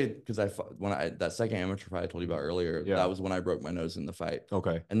would say because when I that second amateur fight I told you about earlier, Yeah. that was when I broke my nose in the fight.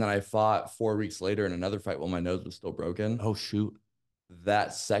 Okay. And then I fought 4 weeks later in another fight while my nose was still broken. Oh, shoot.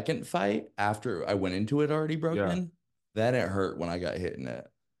 That second fight, after I went into it already Yeah. broken, then it hurt when I got hit in it.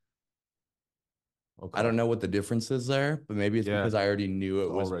 I Okay. don't know what the difference is there, but maybe it's Yeah. because I already knew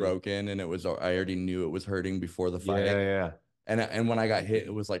it was Already. broken and I already knew it was hurting before the fight. Yeah. Yeah. And when I got hit,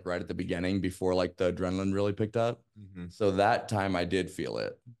 it was like right at the beginning before like the adrenaline really picked up. hmm So that time I did feel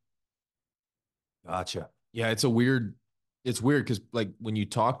it. Gotcha. Yeah. It's weird because like when you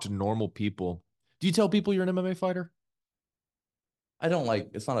talk to normal people, do you tell people you're an MMA fighter? I don't like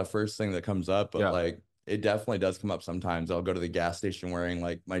it's not a first thing that comes up, but Yeah. like it definitely does come up sometimes. I'll go to the gas station wearing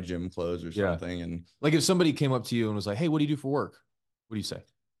like my gym clothes or Yeah. something. And Like if somebody came up to you and was like, "Hey, what do you do for work?" What do you say?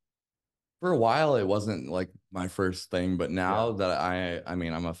 for a while it wasn't like my first thing, but now Yeah. that I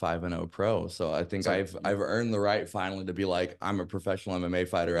mean I'm a 5-0 pro. So I think It's like, I've earned the right finally to be like I'm a professional MMA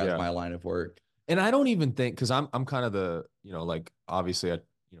fighter as yeah. my line of work. And I don't even think because I'm kind of the, like obviously you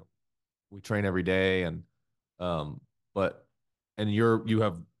know, we train every day and um, but and you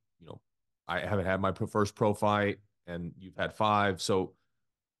have, I haven't had my first pro fight and you've had five. So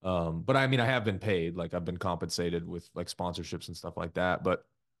but I mean I have been paid, like I've been compensated with like sponsorships and stuff like that. But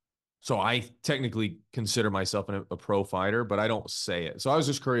so I technically consider myself a pro fighter, but I don't say it. So I was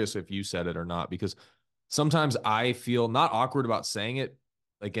just curious if you said it or not, because sometimes I feel not awkward about saying it,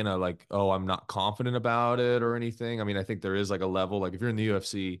 like in a like, oh, I'm not confident about it or anything. I mean, I think there is like a level, like if you're in the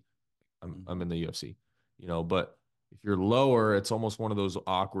UFC, I'm in the UFC, but if you're lower, it's almost one of those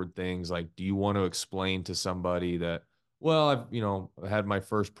awkward things. Like, do you want to explain to somebody that, well, I've, had my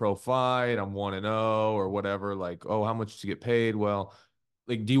first pro fight, I'm 1-0 or whatever, like, oh, how much to get paid? Well,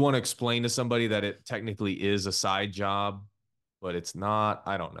 like, do you want to explain to somebody that it technically is a side job? but it's not.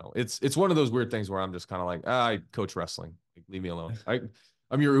 I don't know. It's one of those weird things where I'm just kind of like, I coach wrestling. Like, leave me alone.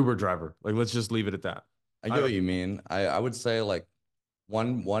 I'm your Uber driver. Like, let's just leave it at that. I get what you mean. I would say like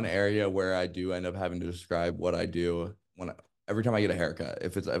one area where I do end up having to describe what I do every time I get a haircut.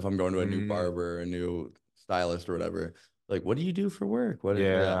 If I'm going to a new barber, a new stylist or whatever, like, what do you do for work?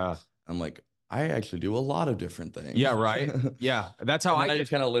 Yeah. I'm like, I actually do a lot of different things. Yeah, right. Yeah. That's how I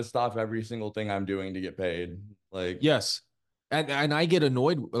just kind of list off every single thing I'm doing to get paid. Like, yes. And I get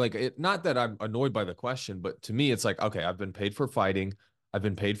annoyed, like not that I'm annoyed by the question, but to me it's like, okay, I've been paid for fighting, I've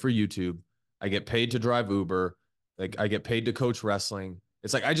been paid for YouTube, I get paid to drive Uber, like I get paid to coach wrestling.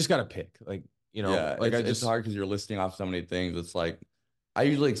 It's like I just gotta pick. Like, yeah, like it's hard because you're listing off so many things. It's like I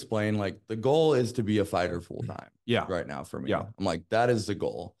usually explain like the goal is to be a fighter full time. Yeah. Right now for me. Yeah. I'm like, that is the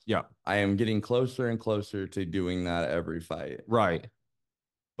goal. Yeah. I am getting closer and closer to doing that every fight. Right.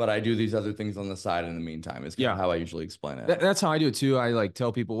 But I do these other things on the side in the meantime. It's kind of how I usually explain it. That's how I do it too. I like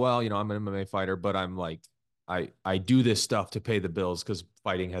tell people, well, I'm an MMA fighter, but I'm like, I do this stuff to pay the bills because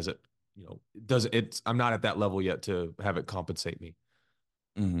fighting has it, I'm not at that level yet to have it compensate me.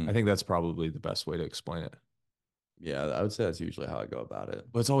 I think that's probably the best way to explain it. Yeah, I would say that's usually how I go about it.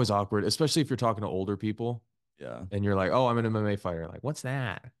 But it's always awkward, especially if you're talking to older people. Yeah. And you're like, oh, I'm an MMA fighter. Like, what's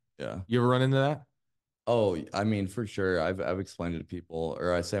that? Yeah. You ever run into that? Oh, I mean, for sure. I've explained it to people,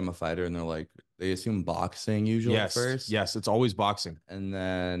 or I say I'm a fighter, and they're like, they assume boxing usually at first. Yes, it's always boxing. And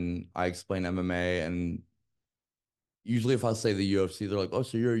then I explain MMA, and usually if I say the UFC, they're like, oh,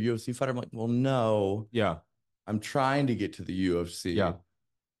 so you're a UFC fighter? I'm like, well, no. Yeah. I'm trying to get to the UFC. Yeah.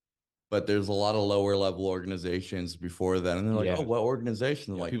 But there's a lot of lower level organizations before then. And they're like, oh, what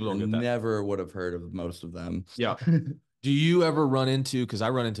organization? Yeah, like, people don't get that. Never would have heard of most of them. Yeah. Do you ever run into, because I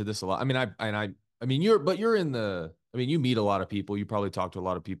run into this a lot. I mean, you're in you meet a lot of people. You probably talk to a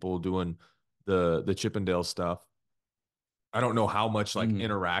lot of people doing the Chippendale stuff. I don't know how much like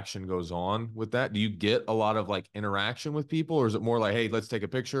interaction goes on with that. Do you get a lot of like interaction with people, or is it more like, hey, let's take a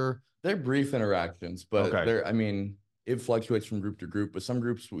picture? They're brief interactions, but it fluctuates from group to group. But some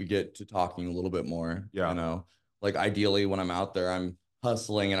groups we get to talking a little bit more. Yeah. Like ideally when I'm out there, I'm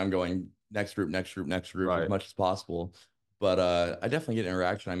hustling and I'm going next group as much as possible. But I definitely get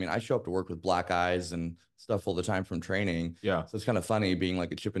interaction. I mean, I show up to work with black eyes and stuff all the time from training. Yeah. So it's kind of funny being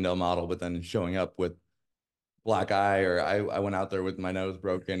like a Chippendale model, but then showing up with black eye, or I went out there with my nose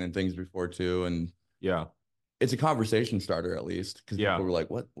broken and things before too. And yeah, it's a conversation starter at least, because people were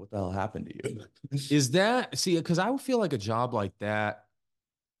like, what the hell happened to you? Is that, see, because I would feel like a job like that,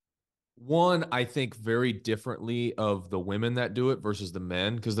 one, I think very differently of the women that do it versus the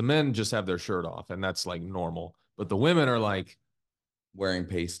men, because the men just have their shirt off and that's like normal. But the women are like wearing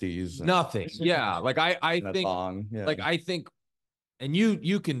pasties. Nothing. Yeah. Like I think, like I think, and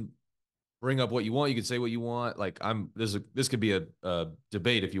you can bring up what you want. You can say what you want. Like this could be a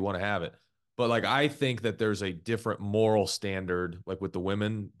debate if you want to have it. But like, I think that there's a different moral standard, like with the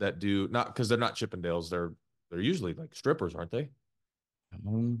women that do not, because they're not Chippendales. They're usually like strippers, aren't they?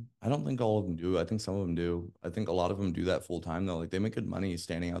 I don't think all of them do. I think some of them do. I think a lot of them do that full time though. Like they make good money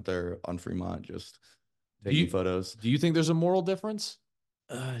standing out there on Fremont, just taking photos. Do you think there's a moral difference?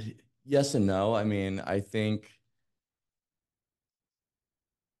 Yes and no. I mean, I think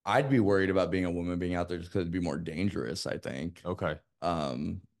I'd be worried about being a woman being out there just because it'd be more dangerous, I think. Okay.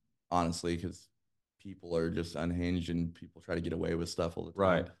 Honestly, because people are just unhinged and people try to get away with stuff all the time.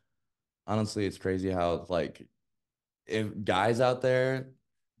 Right. Honestly, it's crazy how like if guys out there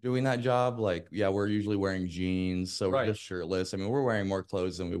doing that job, like, yeah, we're usually wearing jeans, so we're just shirtless. I mean, we're wearing more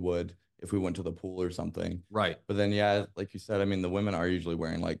clothes than we would if we went to the pool or something. Right. But then, yeah, like you said, I mean, the women are usually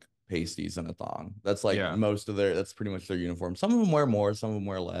wearing like pasties and a thong. That's like that's pretty much their uniform. Some of them wear more, some of them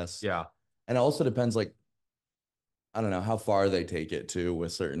wear less. Yeah. And it also depends, like, I don't know how far they take it too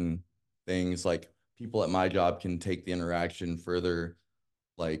with certain things. Like people at my job can take the interaction further,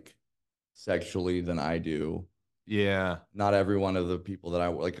 like sexually than I do. Yeah. Not every one of the people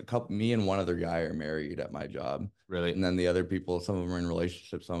that me and one other guy are married at my job. Really? And then the other people, some of them are in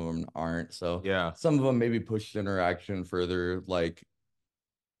relationships, some of them aren't. So yeah, some of them maybe push interaction further, like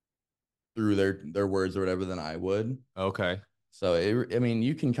through their words or whatever than I would. Okay. So I mean,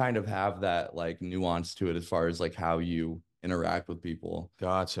 you can kind of have that like nuance to it as far as like how you interact with people.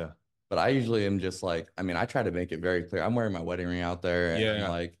 Gotcha. But I usually am just like, I mean, I try to make it very clear. I'm wearing my wedding ring out there, and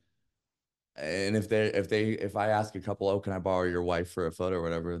like, and if I ask a couple, oh, can I borrow your wife for a photo or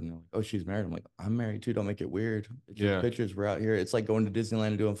whatever, and they're like, oh, she's married. I'm like, I'm married too. Don't make it weird. It's just pictures. We're out here. It's like going to Disneyland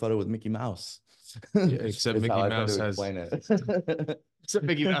and doing a photo with Mickey Mouse. Except Mickey Mouse has explain it. Except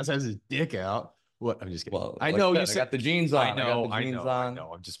Mickey Mouse has his dick out. What? I'm just kidding. Well, I know you got the jeans on. I know. I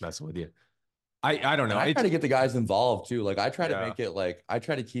know. I'm just messing with you. I don't And know. I try It's to get the guys involved too. Like I try to yeah, make it like I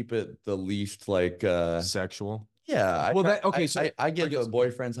try to keep it the least like sexual. yeah, I Well, try that okay. So I I get the guess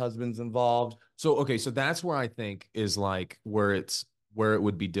boyfriends, husbands involved. so. Okay, so that's where I think is like where it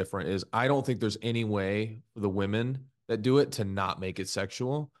would be different is I don't think there's any way for the women that do it to not make it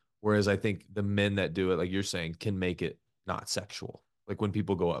sexual. Whereas I think the men that do it, like you're saying, can make it not sexual. Like when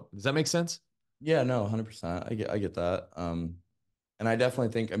people go up. Does that make sense? Yeah, no, 100%. I get that. And I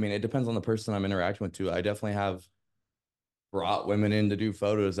definitely think, I mean, it depends on the person I'm interacting with too. I definitely have brought women in to do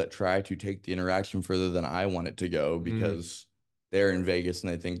photos that try to take the interaction further than I want it to go Mm, because they're in Vegas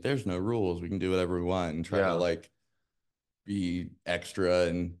and they think there's no rules. We can do whatever we want and try to yeah. like be extra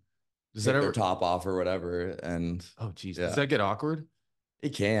and Does that take their ever? top off or whatever. And Oh, geez. Does yeah, that get awkward?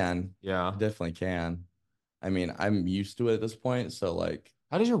 it can. It Yeah. definitely can. I mean, I'm used to it at this point. So like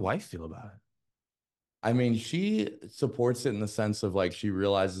How does your wife feel about it? I mean, she supports it in the sense of like she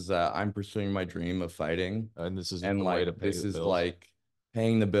realizes that I'm pursuing my dream of fighting And this is and a way to like pay this the is bills. like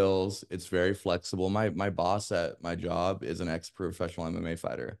paying the bills. It's very flexible. My boss at my job is an ex-professional MMA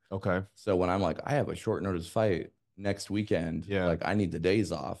fighter. Okay. So when I'm like, I have a short notice fight next weekend, Yeah. like I need the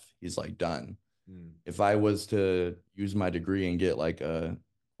days off, he's like done. Mm, If I was to use my degree and get like a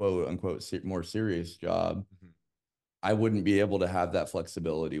quote unquote more serious job, mhm. I wouldn't be able to have that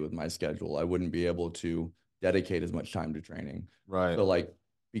flexibility with my schedule. I wouldn't be able to dedicate as much time to training. Right. So like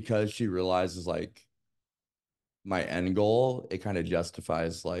because she realizes like my end goal, it kind of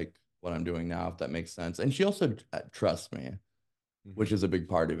justifies like what I'm doing now, if that makes sense. And she also trusts me, which Mhm. is a big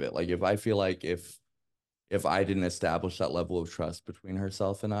part of it. Like if I feel like if I didn't establish that level of trust between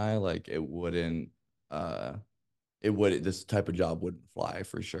herself and I, like uh it would this type of job wouldn't fly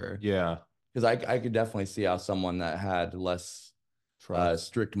for sure. Yeah. Because I could definitely see how someone that had less Trust.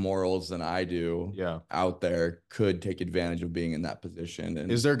 strict morals than I do Yeah. out there could take advantage of being in that position. Is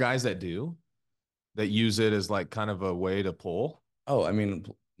And there guys that do that use it as like kind of a way to pull? oh, I mean,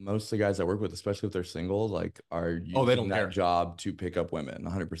 most of the guys I work with, especially if they're single, like are Oh, they using don't that care. job to pick up women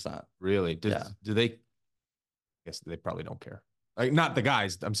 100%. Really? Yeah. Do they? I guess they probably don't care. Like not the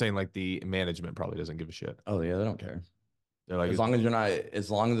guys. I'm saying like the management probably doesn't give a shit. Oh, yeah, they don't care. They're like, As long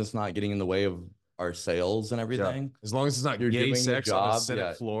as it's not getting in the way of our sales and yeah. everything, As long as it's not you're gay doing the sex on the job. Senate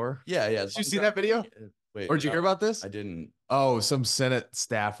Yeah. floor. Yeah. Yeah. As Did you long as see that video? Or wait, did you no, hear about this? I didn't. Oh, some Senate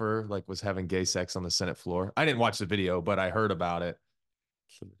staffer like was having gay sex on the Senate floor. I didn't watch the video, but I heard about it.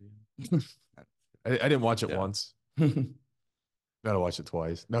 I didn't watch it Yeah. once. Gotta watch it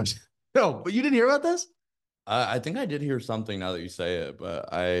twice. No, no, but you didn't hear about this? I think I did hear something now that you say it,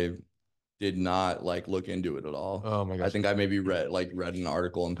 but I did not like look into it at all. Oh my I gosh. think I maybe read an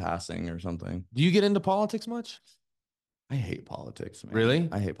article in passing or something. Do you get into politics much? I hate politics, man. Really?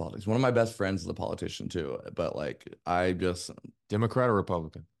 I hate politics. One of my best friends is a politician too, but like I just Democrat or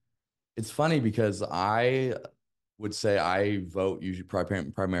Republican? it's funny because I would say I vote usually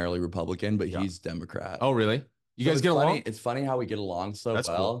primarily Republican, but Yeah. he's Democrat. Oh, really? You So guys it's get funny. along? It's funny how we get along so That's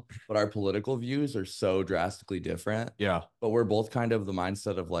cool. well, but our political views are so drastically different. Yeah. But we're both kind of the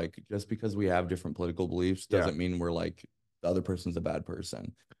mindset of like, just because we have different political beliefs Yeah. doesn't mean we're like the other person's a bad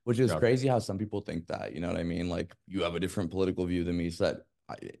person, which is Yeah. crazy how some people think that. You know what I mean? Like, you have a different political view than me, so that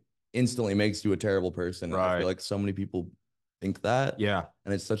instantly makes you a terrible person. And I feel Right. like so many people think that, Yeah.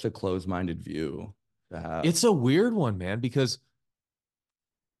 and it's such a closed-minded view to have. It's a weird one, man, because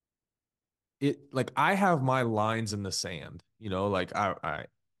it like I have my lines in the sand, like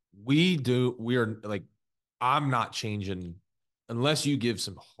we are like I'm not changing unless you give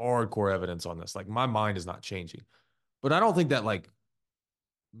some hardcore evidence on this. Like my mind is not changing. But I don't think that like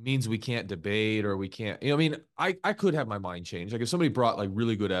means we can't debate or we can't, I mean, I could have my mind changed. Like if somebody brought like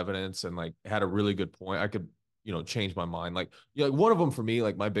really good evidence and like had a really good point, I could, change my mind. Like, like one of them for me,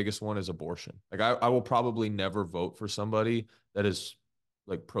 like my biggest one is abortion. Like I will probably never vote for somebody that is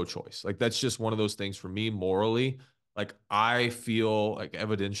like pro-choice. Like that's just one of those things for me morally. Like I feel like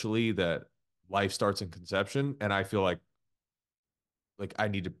evidentially that life starts in conception, and I feel like I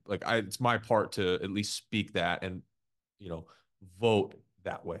need to like it's my part to at least speak that and you know, vote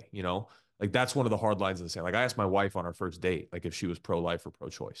that way, Like that's one of the hard lines in the sand. Like I asked my wife on our first date, like if she was pro-life or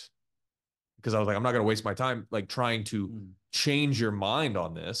pro-choice. Because I was like, I'm not gonna waste my time like trying to Mm. change your mind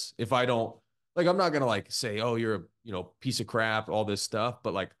on this if I don't like I'm not gonna like say, oh, you're a piece of crap, all this stuff,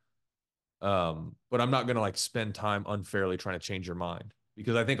 but I'm not gonna like spend time unfairly trying to change your mind.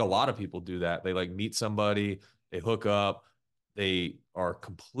 Because I think a lot of people do that. They like meet somebody, they hook up, they are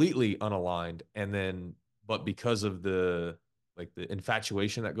completely unaligned, and then but because of the like the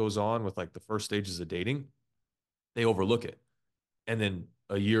infatuation that goes on with like the first stages of dating, they overlook it. And then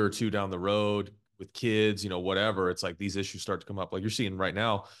a year or two down the road with kids, whatever, it's like these issues start to come up. Like you're seeing right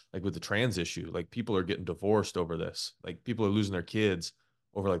now, like with the trans issue, like people are getting divorced over this. Like people are losing their kids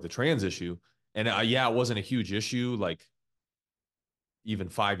over like the trans issue. And yeah, it wasn't a huge issue like even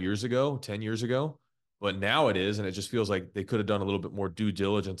 5 years ago, 10 years ago, but now it is. And it just feels like they could have done a little bit more due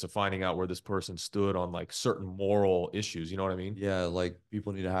diligence of finding out where this person stood on like certain moral issues. You know what I mean? Yeah, like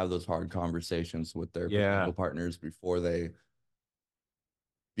people need to have those hard conversations with their Yeah. potential partners before they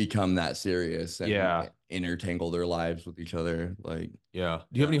become that serious and Yeah. intertangle their lives with each other. Like, Yeah.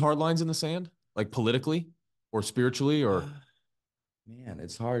 Do you have yeah. any hard lines in the sand? Like politically or spiritually or Man,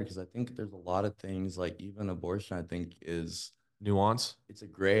 it's hard because I think there's a lot of things like even abortion, I think is nuance? it's a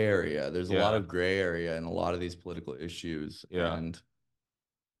gray area. There's a lot Yeah. of gray area in a lot of these political issues. Yeah. And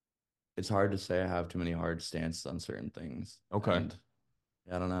it's hard to say I have too many hard stances on certain things. Okay. And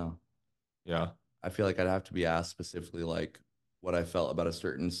yeah, I don't know. Yeah. I feel like I'd have to be asked specifically like what I felt about a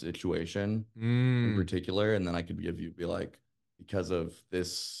certain situation in Mm. particular, and then I could give you be like, because of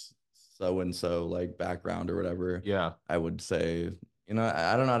this so and so like background or whatever, Yeah. I would say, I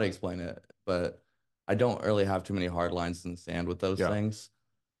don't know how to explain it, but I don't really have too many hard lines in the sand with those Yeah. things.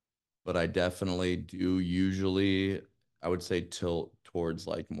 But I definitely do usually, I would say, tilt towards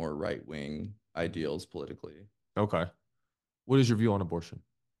like more right wing ideals politically. Okay. What is your view on abortion?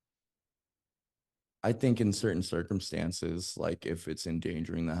 I think in certain circumstances, like if it's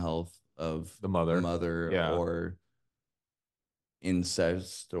endangering the health of The the mother. mother Yeah. or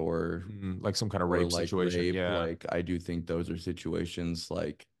incest Like some kind of or rape like situation. rape, Yeah. like I do think those are situations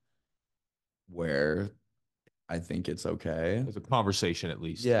like where I think it's okay. There's a conversation at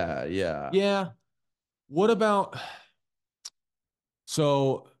least. Yeah, yeah. Yeah. What about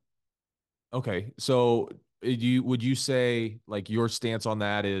so okay. So would you say like your stance on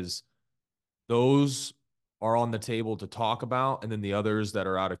that is those are on the table to talk about, and then the others that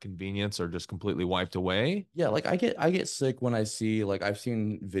are out of convenience are just completely wiped away? Yeah, like I get sick when I see like I've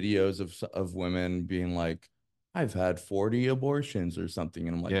seen videos of women being like I've had 40 abortions or something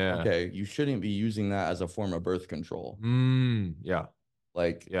and I'm like, Yeah. okay, you shouldn't be using that as a form of birth control. Yeah.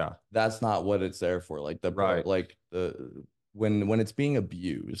 Like Yeah. that's not what it's there for. Like Right. the when it's being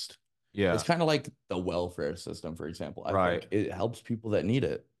abused, it's Yeah. kind of like the welfare system, for example. I Right. think it helps people that need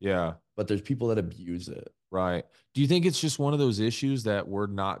it, Yeah. but there's people that abuse it. Right. Do you think it's just one of those issues that we're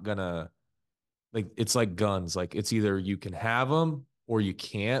not gonna like it's like guns, like it's either you can have them or you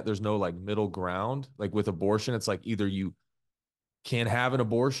can't. There's no like middle ground. Like with abortion, it's like either you can have an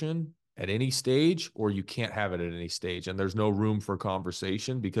abortion at any stage or you can't have it at any stage. And there's no room for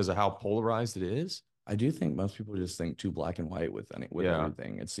conversation because of how polarized it is. I do think most people just think too black and white with Yeah.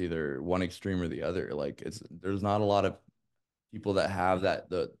 everything. It's either one extreme or the other. Like there's not a lot of people that have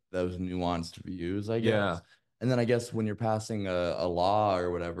those nuanced views, I Yeah. guess. And then I guess when you're passing a law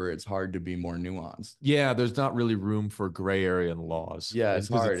or whatever, it's hard to be more nuanced. Yeah. There's not really room for gray area in laws. Yeah, It's it's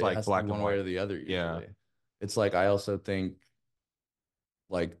because hard. it's It like has to be black and one way white. or the other Yeah. usually. It's like I also think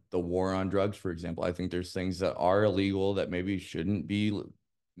like the war on drugs, for example. I think there's things that are illegal that maybe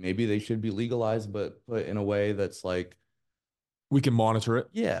they should be legalized, but put in a way that's like, We can monitor it.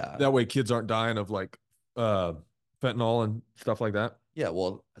 yeah, That way kids aren't dying of like uh fentanyl and stuff like that. yeah.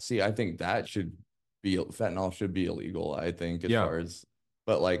 Well, see, I think that should be fentanyl should be illegal, I think, as Yeah. far as,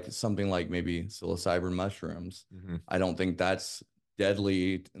 but like something like maybe psilocybin mushrooms, Mhm. I don't think that's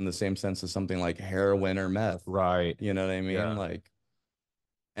deadly in the same sense as something like heroin or meth. Right. You know what I mean? Yeah. Like,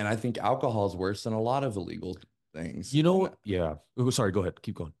 and I think alcohol is worse than a lot of illegal things. You know And what? Yeah. Oh, sorry, go ahead.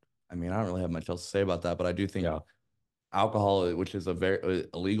 Keep going. I mean, I don't really have much else to say about that, but I do think Yeah. alcohol, which is a very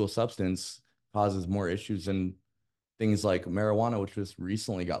illegal substance, causes more issues than things like marijuana, which just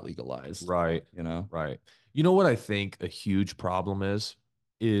recently got legalized, Right. you know? Right. You know what I think a huge problem is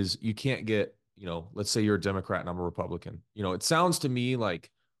you can't get, let's say you're a Democrat and I'm a Republican. It sounds to me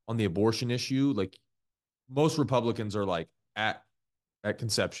like on the abortion issue, like most Republicans are like at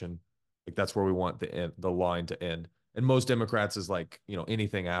conception, like that's where we want the line to end. And most Democrats is like,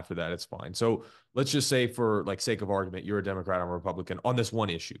 anything after that, it's fine. So let's just say for like sake of argument, you're a Democrat, I'm a Republican on this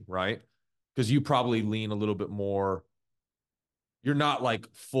one issue, right? Because you probably lean a little bit more. You're not like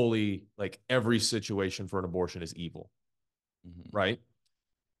fully like every situation for an abortion is evil, Mhm. right?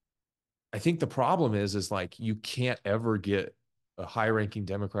 I think the problem is like you can't ever get a high-ranking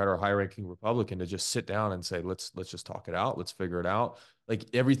Democrat or a high-ranking Republican to just sit down and say, let's just talk it out, let's figure it out. Like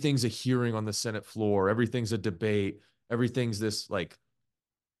everything's a hearing on the Senate floor, everything's a debate, everything's this like,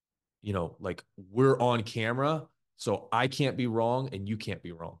 like we're on camera, so I can't be wrong and you can't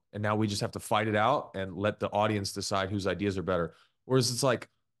be wrong. And now we just have to fight it out and let the audience decide whose ideas are better. Whereas it's like,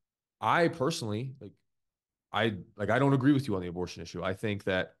 I personally I don't agree with you on the abortion issue. I think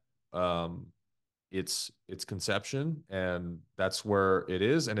that um it's conception, and that's where it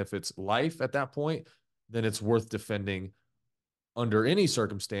is. And if it's life at that point, then it's worth defending under any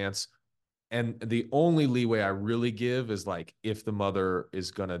circumstance. And the only leeway I really give is like if the mother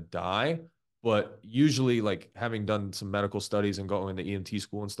is gonna die. But usually, like having done some medical studies and going to EMT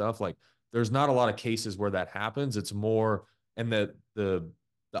school and stuff, like there's not a lot of cases where that happens. It's more, and the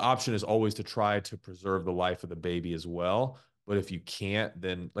option is always to try to preserve the life of the baby as well. But if you can't,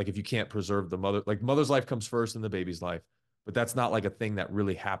 then like if you can't preserve the mother, like mother's life comes first and the baby's life. But that's not like a thing that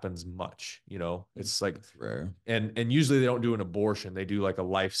really happens much, you know? It's like, It's rare. and usually they don't do an abortion. They do like a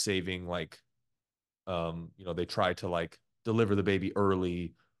life-saving, like they try to like deliver the baby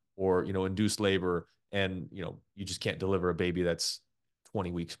early or, induce labor. And, you just can't deliver a baby that's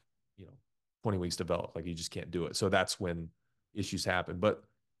 20 weeks, you know, 20 weeks developed. Like you just can't do it. So that's when issues happen. But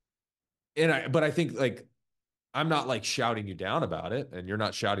I think like I'm not like shouting you down about it and you're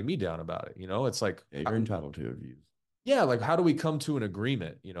not shouting me down about it. It's like, Yeah, you're entitled to your views. yeah, like how do we come to an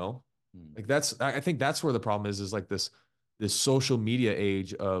agreement, Hmm. Like I think that's where the problem is like this social media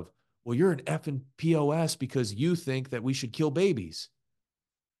age of, well, you're an effing POS because you think that we should kill babies.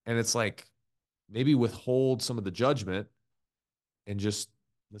 And it's like maybe withhold some of the judgment and just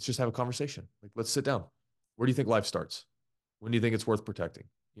let's just have a conversation. Like let's sit down. Where do you think life starts? When do you think it's worth protecting?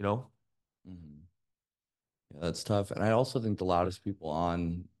 You know? Mhm. Yeah, that's tough. And I also think the loudest people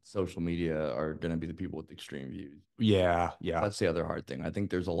on social media are going to be the people with extreme views. Yeah, yeah. That's the other hard thing. I think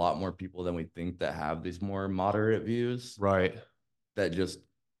there's a lot more people than we think that have these more moderate views Right. that just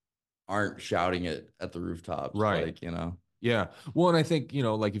aren't shouting it at the rooftops. Right. Like. Yeah. Well, and I think,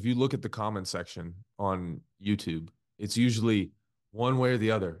 like if you look at the comment section on YouTube, it's usually one way or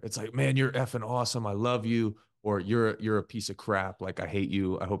the other. It's like, man, you're effing awesome. I love you. Or you're a piece of crap. Like, I hate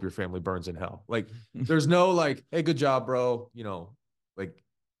you. I hope your family burns in hell. Like, there's no like, hey, good job, bro.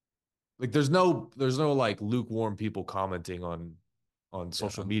 Like there's no like lukewarm people commenting on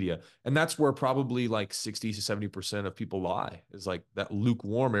social Yeah. media. And that's where probably like 60 to 70% of people lie, is like that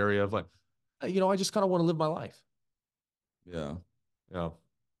lukewarm area of like, I just kind of want to live my life. Yeah. Yeah.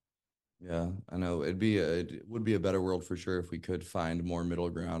 Yeah. I know it would be a better world for sure if we could find more middle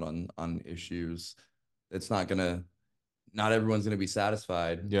ground on issues. It's not everyone's gonna be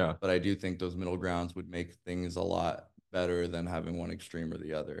satisfied, Yeah. but I do think those middle grounds would make things a lot better than having one extreme or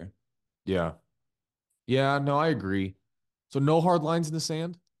the other. Yeah. Yeah, no, I agree. So no hard lines in the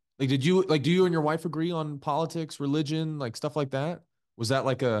sand? Like do you and your wife agree on politics, religion, like stuff like that? Was that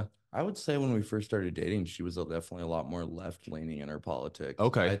like a I would say when we first started dating, she was definitely a lot more left leaning in her politics. I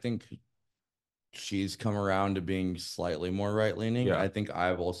okay. think she's come around to being slightly more right leaning. Yeah. I think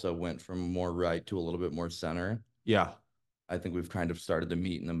I've also went from more right to a little bit more center. Yeah. I think we've kind of started to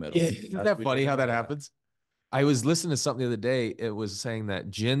meet in the Yeah. middle. Isn't Best that we funny how can. that Yeah. happens? I was listening to something the other day. It was saying that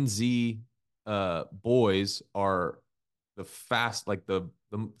Gen Z boys are the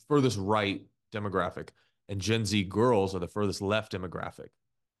furthest right demographic, and Gen Z girls are the furthest left demographic.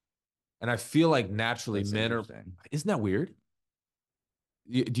 And I feel like naturally That's men are, interesting. isn't that weird?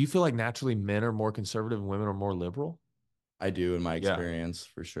 Do you feel like naturally men are more conservative and women are more liberal? I do in my Yeah. experience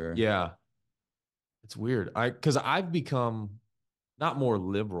for sure. Yeah. It's weird. Because I've become not more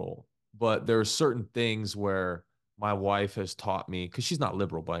liberal, but there are certain things where my wife has taught me, because she's not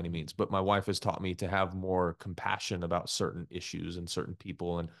liberal by any means, but my wife has taught me to have more compassion about certain issues and certain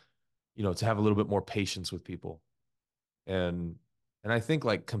people, and to have a little bit more patience with people. And and I think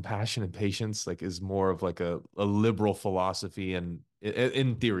like compassion and patience like is more of like a liberal philosophy, and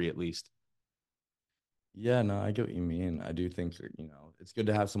in theory at least. Yeah, no, I get what you mean. I do think that, it's good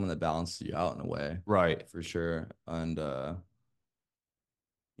to have someone that balances you out in a way, Right. for sure. And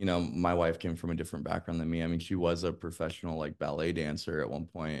my wife came from a different background than me. I mean, she was a professional like ballet dancer at one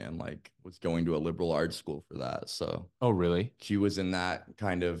point and like was going to a liberal arts school for that. So Oh, really? she was in that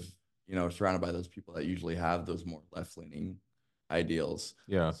kind of, surrounded by those people that usually have those more left-leaning ideals.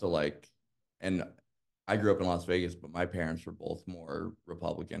 Yeah. So like, and I grew up in Las Vegas, but my parents were both more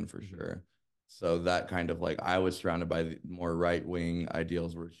Republican for Mhm. sure. So that kind of like I was surrounded by the more right-wing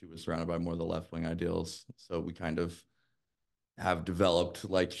ideals where she was surrounded by more of the left-wing ideals. So we kind of have developed,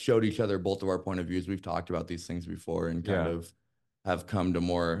 like showed each other both of our point of views. We've talked about these things before and kind Yeah. of have come to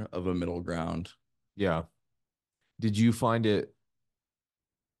more of a middle ground. Yeah. Did you find it?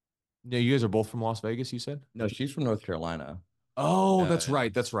 No, you guys are both from Las Vegas, you said? No, she's from North Carolina. Oh, that's Yeah,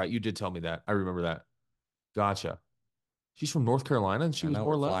 right. That's right. You did tell me that. I remember that. Gotcha. She's from North Carolina and she I was know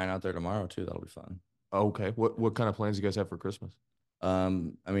more we're left. flying out there tomorrow too. That'll be fun. Okay. What kind of plans do you guys have for Christmas?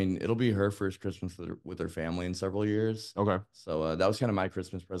 I mean, it'll be her first Christmas with her family in several years. Okay. So that was kind of my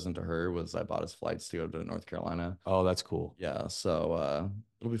Christmas present to her was I bought us flights to go to North Carolina. Oh, that's cool. Yeah, so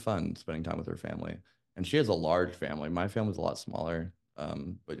it'll be fun spending time with her family. And she has a large family. My family's a lot smaller.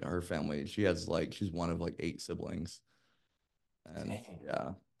 But her family, she has like she's one of like 8 siblings. And Dang.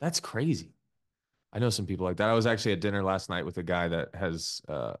 yeah. That's crazy. I know some people like that. I was actually at dinner last night with a guy that has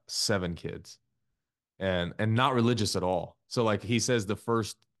 7 kids and not religious at all. So like he says the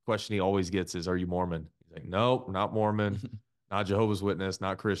first question he always gets is, "Are you Mormon?" He's like, "Nope, not Mormon, not Jehovah's Witness,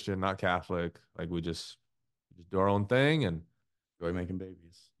 not Christian, not Catholic. Like we just do our own thing." And Enjoy making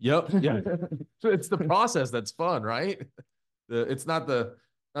babies. yep, yeah. So it's the process that's fun, right? It's not the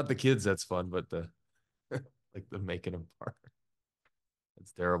kids that's fun, but the like the making them part.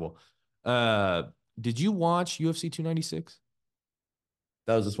 That's terrible. Uh, did you watch UFC 296?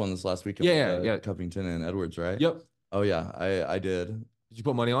 That was this one this last weekend Yeah, with yeah, yeah. Covington and Edwards, right? Yep. Oh yeah, I did. Did you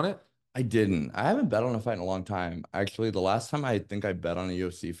put money on it? I didn't. I haven't bet on a fight in a long time. Actually, the last time I think I bet on a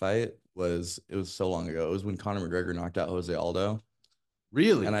UFC fight was it was so long ago. It was when Conor McGregor knocked out Jose Aldo, and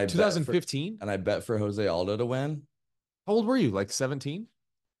Really? I bet for 2015? and I bet for Jose Aldo to win. How old were you? Like 17?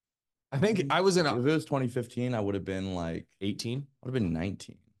 I think I was in If it was 2015, I would have been like 18, I would have been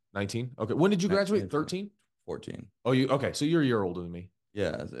 19, 19. Okay. When did you 19 or graduate? 20, 13? 14. Oh, you okay. So you're a year older than me.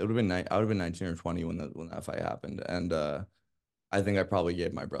 Yeah, it would have been I would have been 19 or 20 when that fight happened. And I think I probably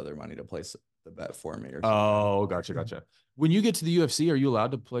gave my brother money to place the bet for me or something. Oh, gotcha, gotcha. When you get to the UFC, are you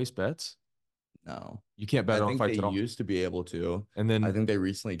allowed to place bets? No. You can't bet I on think they fights at all. used to be able to. And I then, think they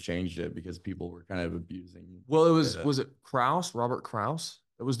recently changed it because people were kind of abusing well, it. was it Kraus, Robert Kraus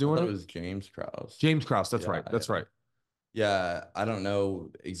that was I doing thought it it? was James Krause. James Kraus. That's Yeah, right. That's yeah. right. Yeah, I don't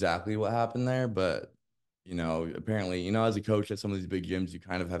know exactly what happened there, but apparently, as a coach at some of these big gyms, you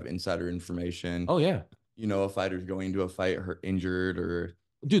kind of have insider information. Oh yeah. A fighter's going into a fight hurt, injured, or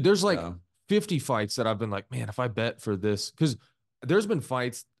Dude, there's like yeah. 50 fights that I've been like, man, if I bet for this, because there's been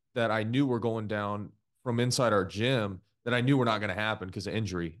fights that I knew were going down from inside our gym that I knew were not going to happen because of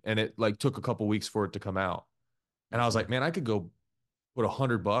injury. And it like took a couple weeks for it to come out. And I was like, Mhm. man, I could go put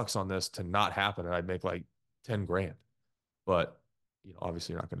 $100 on this to not happen and I'd make like 10 grand. But,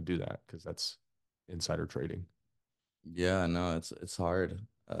 obviously you're not going to do that because that's insider trading. Yeah, no, it's hard.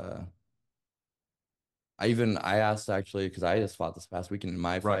 I asked actually because I just fought this past weekend in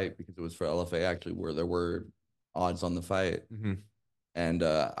my Right. fight because it was for LFA actually where there were odds on the fight. Hmm. And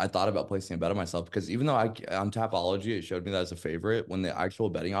I thought about placing a bet on myself because even though on Tapology it showed me that as a favorite, when the actual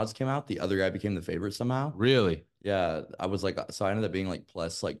betting odds came out, the other guy became the favorite somehow. Really? Yeah, I was like, so I ended up being like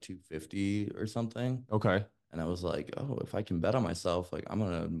plus like 250 or something. Okay. And I was like, oh, if I can bet on myself, like I'm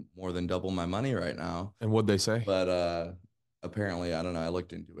gonna more than double my money right now. And what'd they say? But apparently, I don't know. I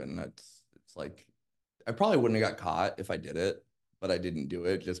looked into it and it's like I probably wouldn't have got caught if I did it, but I didn't do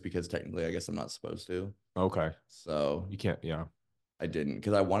it just because technically I guess I'm not supposed to. Okay. So You can't, yeah. I didn't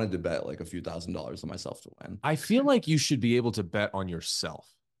because I wanted to bet like a few $1,000s on myself to win. I feel like you should be able to bet on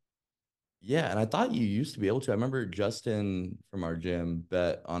yourself. Yeah, and I thought you used to be able to. I remember Justin from our gym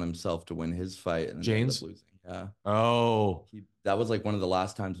bet on himself to win his fight and then he ended up James? losing. Yeah. Oh, That was like one of the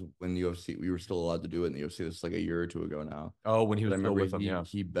last times when the UFC we were still allowed to do it in the UFC. This was like a year or two ago now. oh, when he But was I still remember with them, yeah.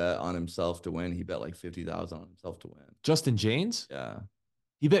 he bet on himself to win. He bet like 50,000 on himself to win. Justin James? Yeah.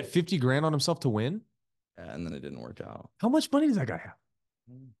 He bet 50 grand on himself to win? Yeah, and then it didn't work out. How much money does that guy have?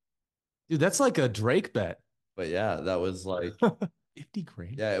 Dude, that's like a Drake bet. But yeah, that was like 50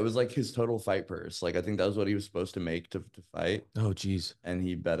 grand? yeah, it was like his total fight purse. Like I think that was what he was supposed to make to fight. Oh, geez. And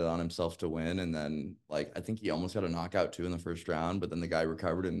he bet it on himself to win. And then like I think he almost got a knockout too in the first round, but then the guy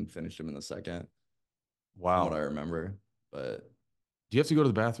recovered and finished him in the second, from what I Wow. remember. But Do you have to go to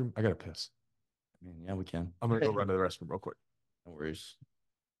the bathroom? I gotta piss. I mean, yeah, we can. I'm gonna go run to the restroom real quick. No worries.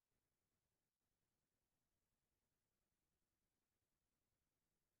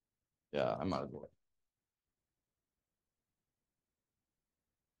 Yeah, I might as well.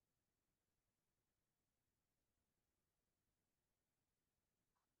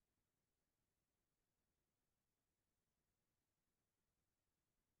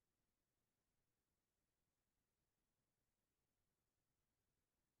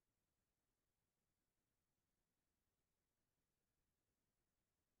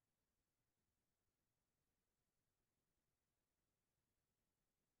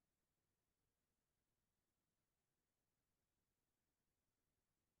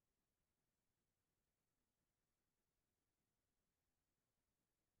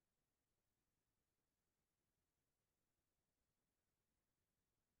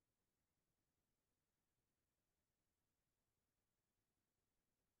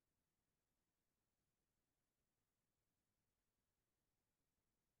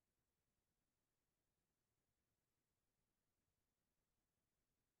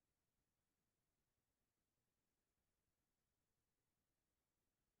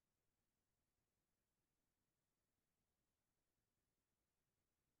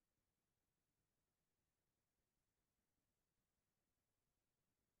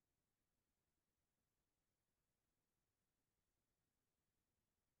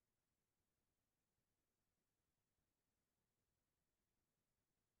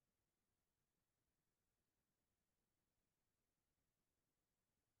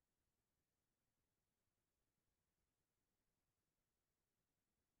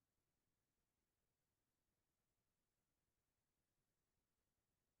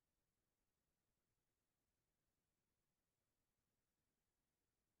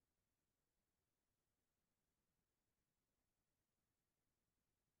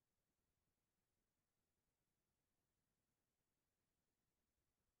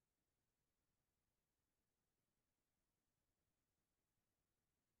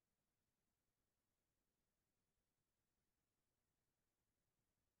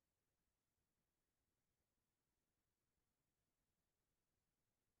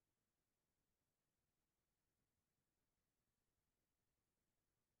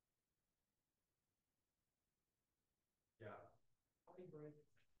 Okay.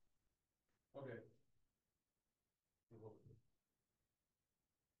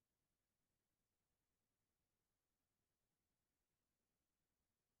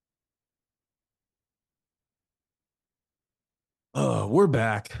 Oh, we're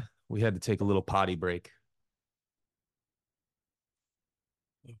back. We had to take a little potty break.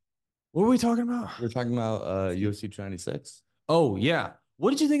 What were we talking about? We're talking about UFC 296. Oh, yeah.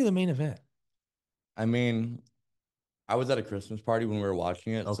 What did you think of the main event? I mean, I was at a Christmas party when we were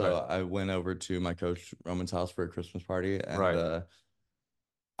watching it, Okay. so I went over to my coach Roman's house for a Christmas party, and Right.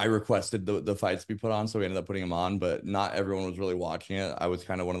 I requested the fights be put on, so we ended up putting them on, but not everyone was really watching it. I was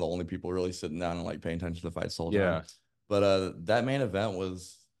kind of one of the only people really sitting down and like paying attention to the fights the whole time. Yeah. But that main event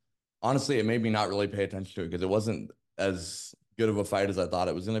was honestly, it made me not really pay attention to it because it wasn't as good of a fight as I thought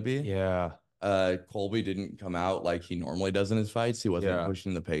it was going to be. Yeah. Colby didn't come out like he normally does in his fights. He wasn't Yeah.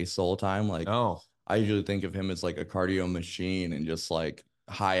 pushing the pace the whole time. Like No. I usually think of him as like a cardio machine and just like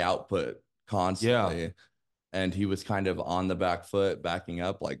high output Yeah. constantly. And he was kind of on the back foot, backing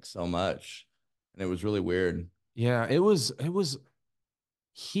up like so much. And it was really weird. Yeah.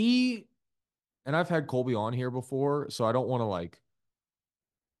 He, and I've had Colby on here before, so I don't want to like,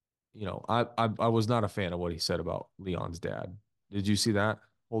 I was not a fan of what he said about Leon's dad. Did you see that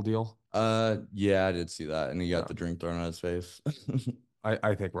whole deal? Yeah, I did see that. And he Yeah. got the drink thrown on his face.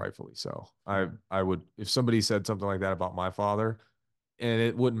 I think rightfully so. I would, if somebody said something like that about my father, and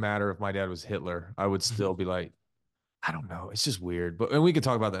it wouldn't matter if my dad was Hitler, I would still be like, I don't know. It's just weird. But and we can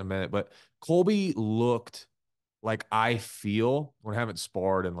talk about that in a minute. But Colby looked like I feel when I haven't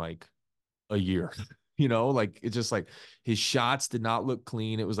sparred in like a year. Like it's just like his shots did not look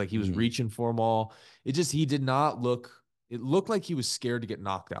clean. It was like he was Mhm. reaching for them all. He did not look, it looked like he was scared to get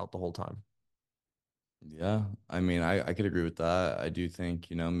knocked out the whole time. Yeah, I mean, I could agree with that. I do think,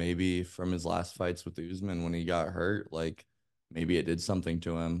 maybe from his last fights with Usman when he got hurt, like maybe it did something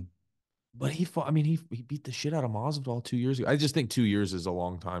to him. But he fought, I mean, he beat the shit out of Masvidal 2 years ago. I just think 2 years is a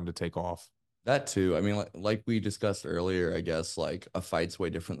long time to take off. That too. I mean, like we discussed earlier, I guess like a fight's way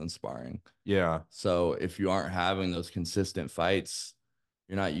different than sparring. Yeah. So if you aren't having those consistent fights,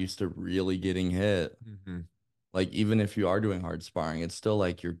 you're not used to really getting hit. Hmm. Like even if you are doing hard sparring, it's still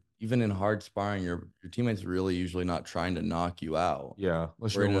like you're even in hard sparring, your teammate's really usually not trying to knock you out. Yeah.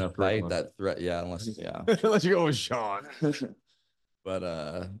 Unless We're you're in going a with fight Strickland. that threat, yeah, unless yeah. Unless you're going with Sean.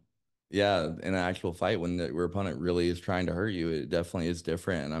 But yeah, in an actual fight when your opponent really is trying to hurt you, it definitely is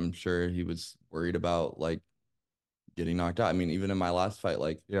different. And I'm sure he was worried about like getting knocked out. I mean, even in my last fight,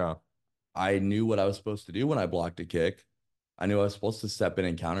 like Yeah. I knew what I was supposed to do when I blocked a kick. I knew I was supposed to step in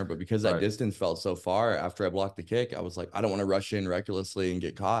and counter, but because that Right. distance felt so far after I blocked the kick, I was like, I don't want to rush in recklessly and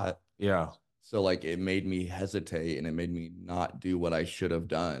get caught. Yeah. So like it made me hesitate and it made me not do what I should have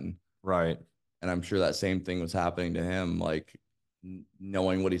done. Right. And I'm sure that same thing was happening to him, like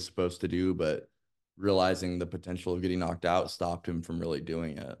knowing what he's supposed to do, but realizing the potential of getting knocked out stopped him from really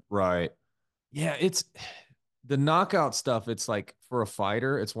doing it. Right. Yeah, it's the knockout stuff. It's like for a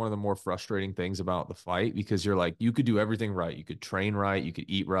fighter, it's one of the more frustrating things about the fight because you're like, you could do everything right. You could train right. You could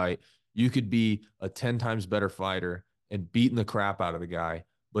eat right. You could be a 10 times better fighter and beating the crap out of the guy,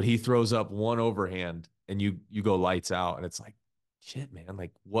 but he throws up one overhand and you go lights out. And it's like, shit, man.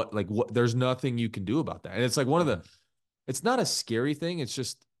 Like what, there's nothing you can do about that. And it's like one of Yeah. the, it's not a scary thing. It's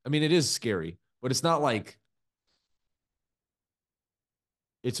just, I mean, it is scary, but it's not like,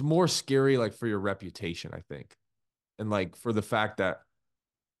 it's more scary like for your reputation, I think. And like for the fact that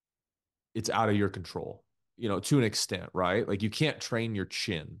it's out of your control, to an extent, right? Like you can't train your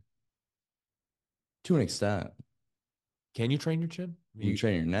chin. To an extent, Can you train your chin? I mean, you can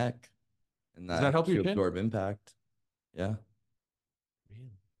train your neck and does that that help helps your you chin? absorb impact. Yeah. Man.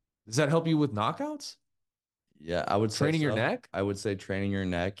 Does that help you with knockouts? Yeah, I would say Training your so. neck? I would say training your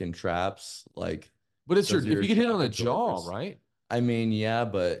neck and traps, like But it's those are if your you get hit on shock the jaw, absorbers. right? I mean, yeah,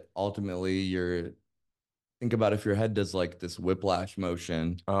 but ultimately think about if your head does like this whiplash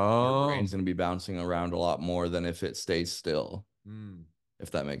motion, your brain's Oh, gonna be bouncing around a lot more than if it stays still, hmm. if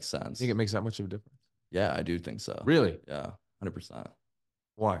that makes You think it sense. makes that much of a difference? Yeah, I do think so. Really? Yeah, 100%.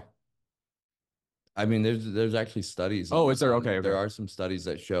 Why? I mean, there's actually studies Oh, on is there? Okay, there okay. are some studies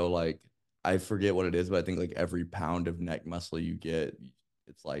that show like I forget what it is, but I think like every pound of neck muscle you get,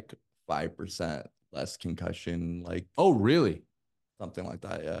 it's like 5% less concussion, like Oh, really? something like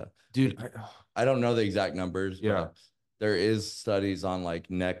that. Yeah. Dude, It, I don't know the exact numbers, yeah, but there is studies on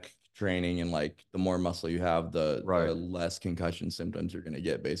like neck training and like the more muscle you have, the right. less concussion symptoms you're gonna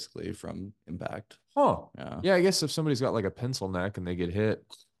get basically from impact. Huh. Yeah. Yeah, I guess if somebody's got like a pencil neck and they get hit,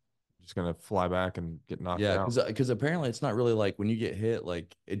 just gonna fly back and get knocked Yeah, out. because apparently it's not really like when you get hit,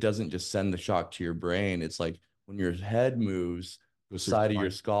 like it doesn't just send the shock to your brain. It's like when your head moves, Goes through side of your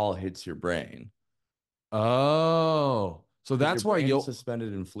spine. skull hits your brain. Oh, so Because that's your why brain is you'll,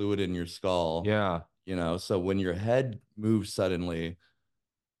 suspended in fluid in your skull, yeah. so when your head moves suddenly,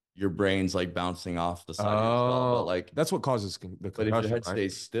 your brain's like bouncing off the side of your skull. But Oh, like, that's what causes the but if your concussion, head right?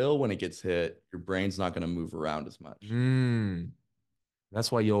 stays still when it gets hit, your brain's not going to move around as much. Mm. That's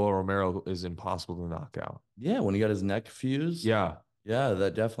why Yoel Romero is impossible to knock out. Yeah, when he got his neck fused, Yeah. yeah,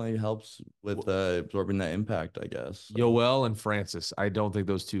 that definitely helps with absorbing that impact, I guess. So, Yoel and Francis, I don't think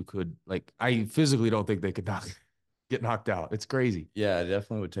those two could, like, I physically don't think they could get knocked out. It's crazy. yeah, it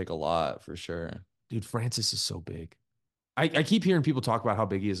definitely would take a lot for sure. Dude, Francis is so big. I keep hearing people talk about how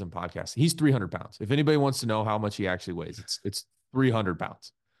big he is in podcasts. He's 300 pounds. If anybody wants to know how much he actually weighs, it's 300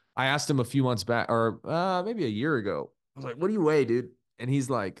 pounds. I asked him a few months back, or maybe a year ago. I was like, "What do you weigh, dude?" And he's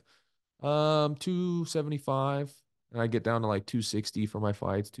like, 275." And I get down to like 260 for my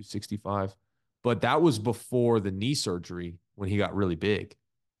fights, 265. But that was before the knee surgery when he got really big.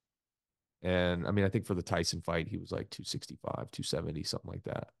 And I mean, I think for the Tyson fight, he was like 265, 270, something like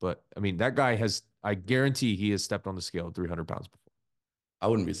that. But I mean, that guy has, I guarantee he has stepped on the scale 300 pounds before. I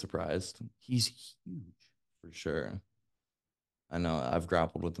wouldn't be surprised He's huge. for sure. I know I've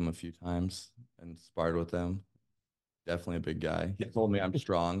grappled with him a few times and sparred with him. Definitely a big guy. He told me I'm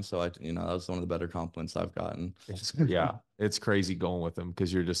strong, so that was one of the better compliments I've gotten. Yeah, it's crazy going with him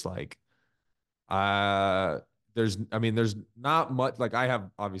because you're just like, uh, I mean, there's not much. Like, I have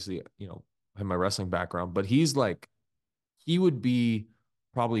obviously, I have my wrestling background, but he's like, he would be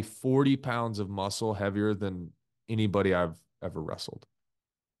probably 40 pounds of muscle heavier than anybody I've ever wrestled.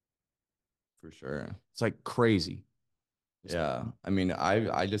 For sure. It's like crazy. Yeah. I mean,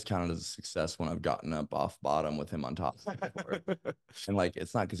 I just count it as a success when I've gotten up off bottom with him on top before. And like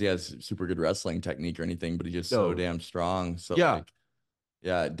it's not because he has super good wrestling technique or anything, but he's just so No. damn strong. So Yeah. like,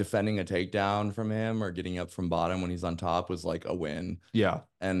 yeah, defending a takedown from him or getting up from bottom when he's on top was like a win. Yeah.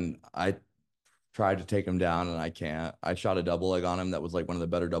 And I tried to take him down and I can't. I shot a double leg on him that was like one of the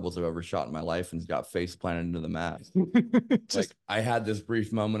better doubles I've ever shot in my life and he's got face planted into the mat. Just Like I had this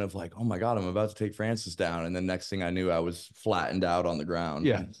brief moment of like, oh my God, I'm about to take Francis down. And then next thing I knew, I was flattened out on the ground.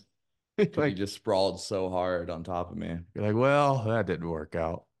 yeah. Because he Like just sprawled so hard on top of me. you're like, well, that didn't work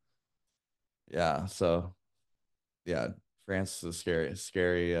out. Yeah. So yeah, Francis is a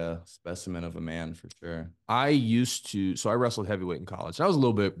scary specimen of a man for sure. So I wrestled heavyweight in college. I was a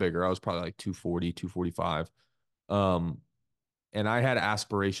little bit bigger. I was probably like 240, 245. Um, and I had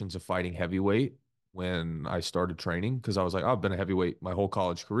aspirations of fighting heavyweight when I started training because I was like, oh, I've been a heavyweight my whole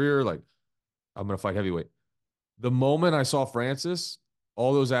college career. Like, I'm gonna fight heavyweight. The moment I saw Francis,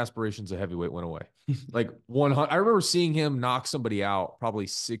 all those aspirations of heavyweight went away. Like 100. I remember seeing him knock somebody out probably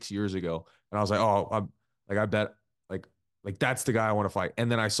 6 years ago, and I was like, oh, I'm like, I bet like that's the guy I want to fight.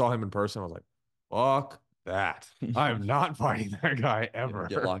 And then I saw him in person. I was like, fuck that. I'm not fighting that guy Get ever.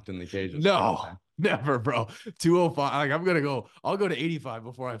 locked in the cage. No, never, bro. 205. Like I'll go to 85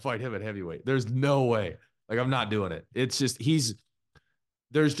 before I fight him at heavyweight. There's no way. Like I'm not doing it. It's just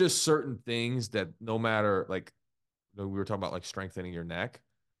there's just certain things that no matter like we were talking about like strengthening your neck.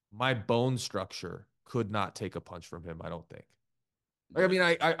 My bone structure could not take a punch from him, I don't think. Like, I mean,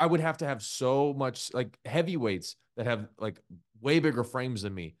 I would have to have so much like heavyweights that have like way bigger frames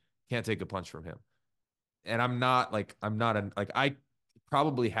than me can't take a punch from him. And I'm not like I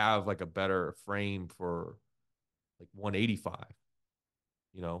probably have like a better frame for like 185,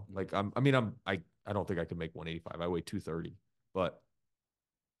 Like I mean I don't think I can make 185. I weigh 230, but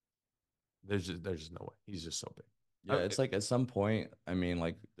there's just no way. He's just so big. Yeah, it's like at some point, I mean,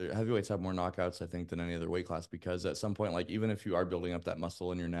 like the heavyweights have more knockouts, I think, than any other weight class because at some point, like even if you are building up that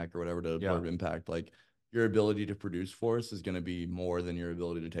muscle in your neck or whatever to absorb impact, like your ability to produce force is going to be more than your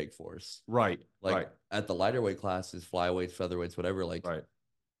ability to take force. Right. Like right. at the lighter weight classes, flyweights, featherweights, whatever, like Right.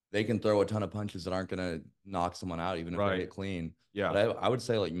 they can throw a ton of punches that aren't going to knock someone out, even if Right. they hit clean. Yeah. But I would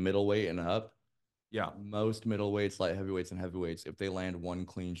say like middleweight and up, Yeah. most middleweights, light heavyweights, and heavyweights, if they land one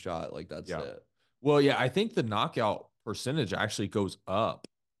clean shot, like that's it. Well, yeah, I think the knockout percentage actually goes up,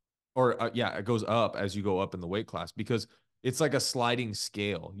 or yeah, it goes up as you go up in the weight class because it's like a sliding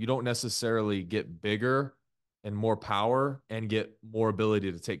scale. You don't necessarily get bigger and more power and get more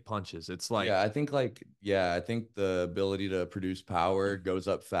ability to take punches. It's like, I think the ability to produce power goes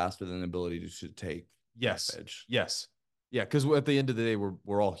up faster than the ability to take yes, damage. yes, yeah, because at the end of the day,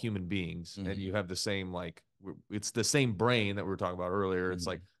 we're all human beings, and Mhm. you have the same it's the same brain that we were talking about earlier. It's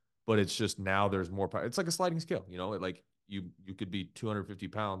like, but it's just now there's more power. It's like a sliding scale, like you could be 250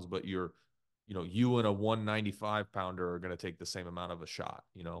 pounds, but you and a 195 pounder are going to take the same amount of a shot.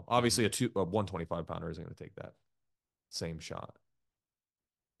 Obviously a 125 pounder isn't going to take that same shot.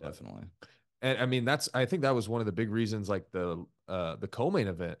 Definitely. And I mean, I think that was one of the big reasons like the co-main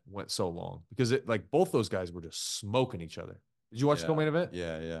event went so long because it like both those guys were just smoking each other. Did you watch the Yeah, co-main event?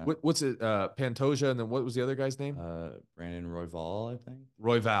 yeah, yeah. What's it? Pantoja, and then what was the other guy's name? Brandon Royval, I think.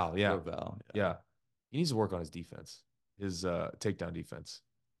 Royval. Yeah. Royval, yeah. Yeah. He needs to work on his defense, his takedown defense.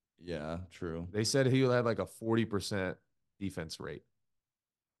 Yeah, true. They said he had like a 40% defense rate.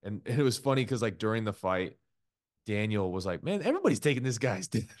 And it was funny because like during the fight, Daniel was like, "Man, everybody's taking this guy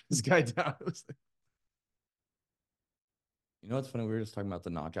down." It was like, You know what's funny? We were just talking about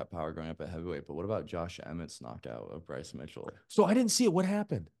the knockout power going up at heavyweight, but what about Josh Emmett's knockout of Bryce Mitchell? so I didn't see it. What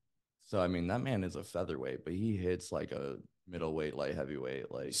happened? So I mean, that man is a featherweight, but he hits like a middleweight, light heavyweight.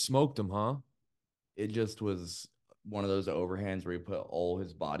 He Like smoked him, huh? it just was one of those overhands where he put all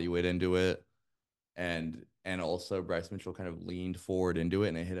his body weight into it, and also Bryce Mitchell kind of leaned forward into it,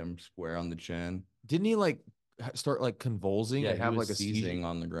 and it hit him square on the chin. Didn't he like start like convulsing Yeah, and he have was like a seizure? seizing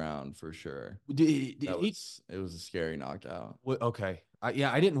on the ground for sure. Did That he? was it was a scary knockout. Okay.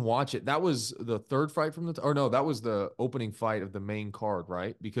 Yeah, I didn't watch it. That was the third fight from or no, that was the opening fight of the main card,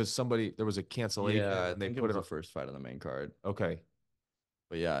 right? Because there was a cancellation Yeah, I and they think it put was it the on. first fight on the main card. Okay.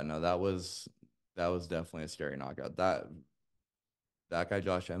 But yeah, no, that was definitely a scary knockout. That guy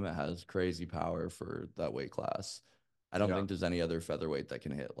Josh Emmett has crazy power for that weight class. I don't Yeah. think there's any other featherweight that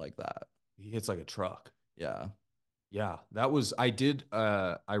can hit like that. He hits like a truck. Yeah. Yeah.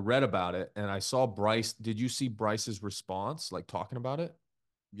 I read about it and I saw Bryce. Did you see Bryce's response, like talking about it?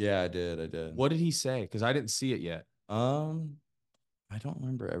 Yeah, I did. I did. What did he say? Because I didn't see it yet. Um, I don't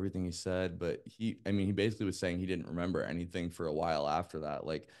remember everything he said, but I mean, he basically was saying he didn't remember anything for a while after that.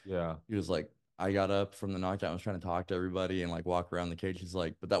 Like, Yeah. he was like, I got up from the knockdown, I was trying to talk to everybody and like walk around the cage. He's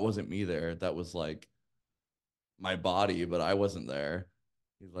like, but that wasn't me there. That was like my body, but I wasn't there.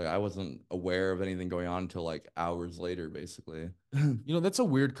 He's like, I wasn't aware of anything going on until like hours later, basically. That's a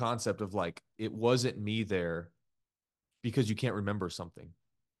weird concept of like, it wasn't me there because you can't remember something,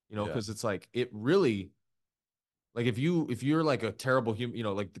 Yeah. because it's like, it really, like if you're like a terrible human,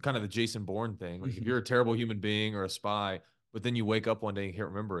 like the kind of the Jason Bourne thing, like if you're a terrible human being or a spy, but then you wake up one day and can't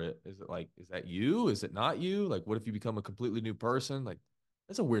remember it, is it like, is that you? Is it not you? Like, what if you become a completely new person? Like,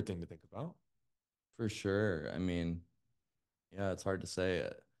 that's a weird thing to think about. For sure. I mean, yeah, it's hard to say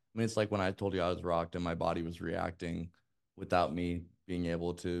it. I mean, it's like when I told you I was rocked and my body was reacting without me being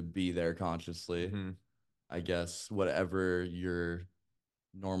able to be there consciously. Hmm. I guess whatever your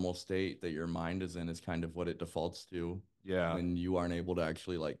normal state that your mind is in is kind of what it defaults to Yeah. when you aren't able to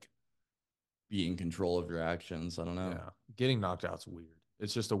actually like be in control of your actions. I don't know. Yeah. Getting knocked out's weird.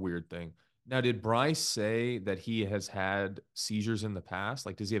 It's just a weird thing. Now, did Bryce say that he has had seizures in the past?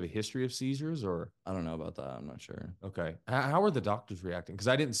 Like, does he have a history of seizures or? I don't know about that. I'm not sure. Okay. How are the doctors reacting? Because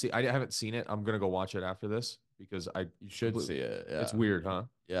I haven't seen it. I'm gonna go watch it after this because You should see it. it's Yeah. weird, huh?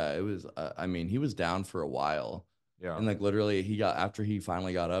 Yeah, it was. I mean, he was down for a while. Yeah. And like literally, after he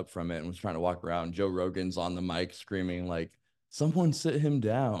finally got up from it and was trying to walk around, Joe Rogan's on the mic screaming like, "Someone sit him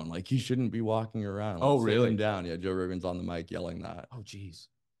down! Like he shouldn't be walking around. Like, Oh, sit him really? down!" Yeah, Joe Rogan's on the mic yelling that Oh, geez.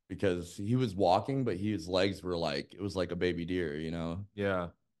 because he was walking, but his legs were like it was like a baby deer, Yeah.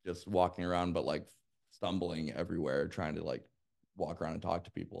 just walking around, but like stumbling everywhere, trying to like walk around and talk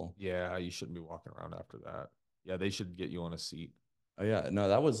to people. Yeah. You shouldn't be walking around after that. Yeah. They should get you on a seat. Oh yeah, no,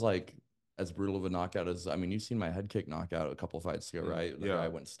 that was like as brutal of a knockout as I mean, you've seen my head kick knockout a couple fights ago, right? The Yeah. guy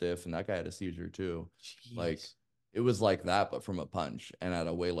went stiff, and that guy had a seizure too. Like Jeez. it was like that, but from a punch and at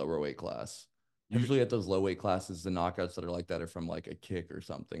a way lower weight class. Have Usually at those low weight classes, the knockouts that are like that are from like a kick or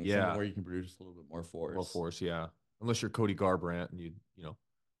something, something Yeah. where you can produce a little bit more force. More force. Yeah. Unless you're Cody Garbrandt and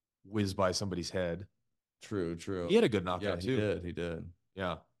whiz by somebody's head. True, true. He had a good Yeah, knockout he too. did. He did.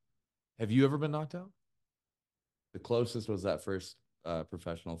 Yeah. Have you ever been knocked out? The closest was that first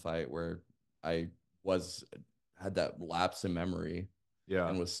professional fight where I was had that lapse in memory Yeah.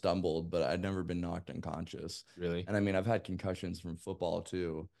 and was stumbled, but I'd never been knocked unconscious. Really? And I mean, I've had concussions from football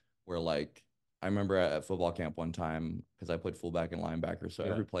too, where like I remember at football camp one time because I played fullback and linebacker, so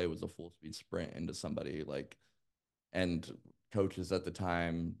Yeah. every play was a full speed sprint into somebody. Like, and coaches at the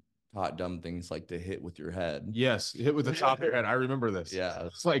time taught dumb things like to hit with your head. Yes. Hit with the top of your head. I remember this. Yeah,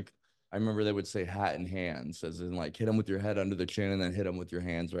 It's like, I remember they would say hat in hands, as in like hit them with your head under the chin and then hit them with your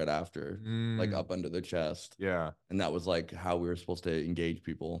hands right after, like up under the chest. yeah. And that was like how we were supposed to engage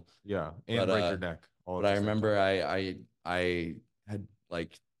people. Yeah. And But break your neck. All at But I the same remember time. I had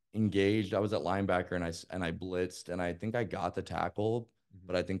like engaged. I was at linebacker and I blitzed and I think I got the tackle,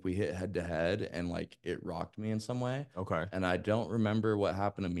 but I think we hit head to head and like it rocked me in some way. Okay. And I don't remember what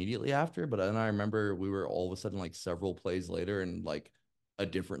happened immediately after, but then I remember we were all of a sudden like several plays later in like a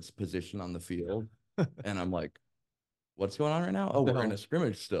different position on the field. And I'm like, what's going on right now? Oh, What the we're in hell? a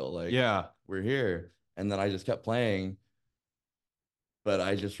scrimmage still. Like, Yeah. we're here. And then I just kept playing. But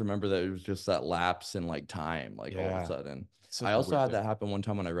I just remember that it was just that lapse in like time, like all of a Yeah. sudden. It's I such a also weird had thing. that happen one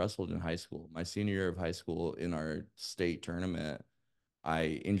time when I wrestled in high school. My senior year of high school in our state tournament, I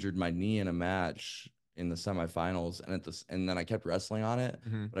injured my knee in a match in the semifinals, and then I kept wrestling on it.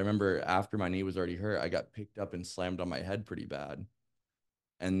 Mhm. But I remember after my knee was already hurt, I got picked up and slammed on my head pretty bad.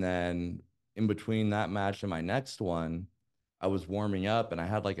 And then in between that match and my next one, I was warming up and I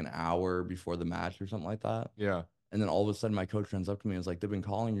had like an hour before the match or something like that. Yeah. And then all of a sudden, my coach runs up to me and was like, they've been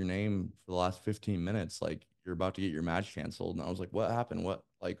calling your name for the last 15 minutes. Like, you're about to get your match canceled. And I was like, what happened? What?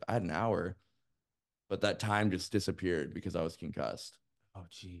 Like, I had an hour, but that time just disappeared because I was concussed. Oh,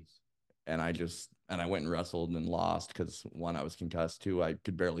 jeez. And I went and wrestled and lost because one, I was concussed. Two, I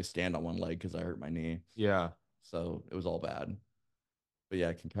could barely stand on one leg because I hurt my knee. Yeah. So it was all bad. But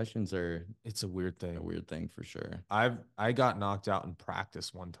yeah, concussions are It's a weird a thing. weird thing for sure. I got knocked out in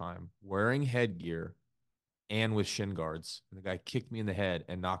practice one time wearing headgear and with shin guards. And the guy kicked me in the head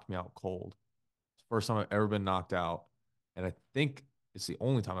and knocked me out cold. It's the first time I've ever been knocked out. And I think it's the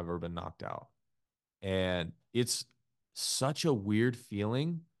only time I've ever been knocked out. And it's such a weird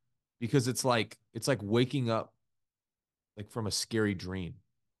feeling because it's like waking up like from a scary dream.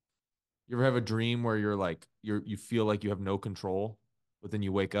 You ever have a dream where you feel like you have no control, but then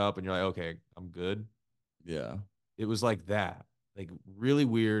you wake up and you're like, okay, I'm good. Yeah. It was like that, like really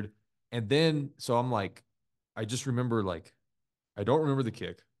weird. And then so I'm like, I just remember like I don't remember the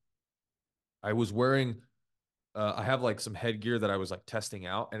kick. I was wearing I have like some headgear that I was like testing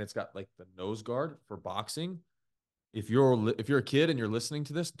out, and it's got like the nose guard for boxing. If you're a kid and you're listening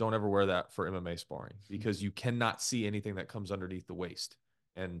to this, don't ever wear that for MMA sparring because you cannot see anything that comes underneath the waist.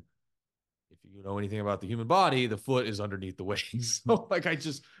 And if you know anything about the human body, the foot is underneath the waist. So like I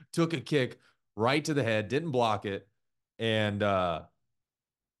just took a kick right to the head, didn't block it, and I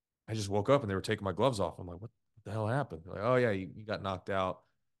just woke up and they were taking my gloves off. I'm like, what the hell happened? They're like, oh yeah, you got knocked out.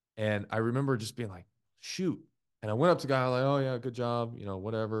 And I remember just being like, shoot. And I went up to the guy like, oh yeah, good job,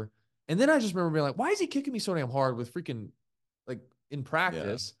 whatever. And then I just remember being like, why is he kicking me so damn hard with freaking like in Yeah.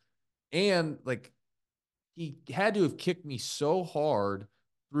 practice? And like he had to have kicked me so hard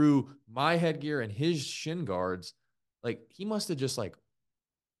through my headgear and his shin guards. Like he must have just like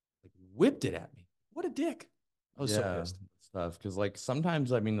whipped it at me. What a dick. I was so Yeah, pissed. stuff. Because like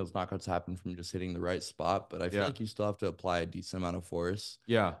sometimes, I mean, those knockouts happen from just hitting the right spot, but I feel Yeah. like you still have to apply a decent amount of force,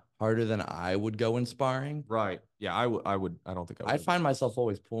 Yeah. harder than I would go in sparring. Right. Yeah. I don't think I I would. find myself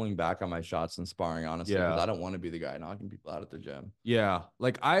always pulling back on my shots in sparring, honestly, because Yeah. I don't want to be the guy knocking people out at the gym. Yeah.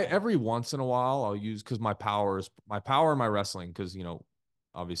 Like every once in a while I'll use because my power in my wrestling, because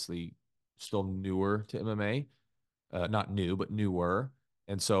obviously still newer to MMA. Not new, but newer.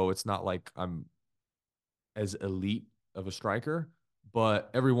 And so it's not like I'm as elite of a striker, but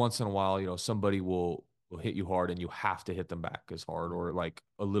every once in a while, somebody will hit you hard and you have to hit them back as hard or like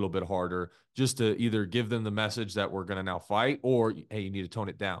a little bit harder just to either give them the message that we're going to now fight or hey, you need to tone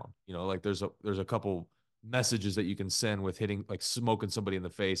it down. Like there's a couple messages that you can send with hitting like smoking somebody in the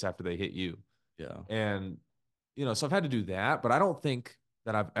face after they hit you. Yeah. And so I've had to do that, but I don't think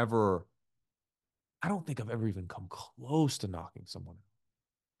I've ever even come close to knocking someone out.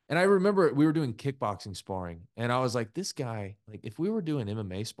 And I remember we were doing kickboxing sparring, and I was like, this guy, like, if we were doing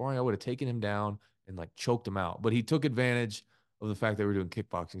MMA sparring, I would have taken him down and like choked him out. But he took advantage of the fact that we were doing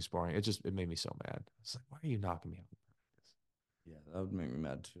kickboxing sparring. It made me so mad. It's like, why are you knocking me out? Yeah, that would make me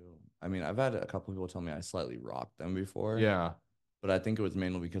mad too. I mean, I've had a couple people tell me I slightly rocked them before, Yeah. but I think it was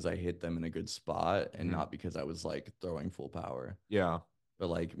mainly because I hit them in a good spot and Mhm. not because I was like throwing full power. Yeah. But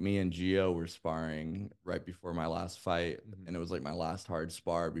like me and Gio were sparring right before my last fight, Mhm. and it was like my last hard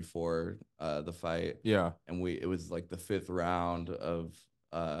spar before the fight. Yeah. And it was like the fifth round of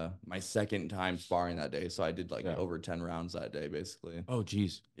my second time sparring that day. So I did like Yeah. over 10 rounds that day, basically. Oh,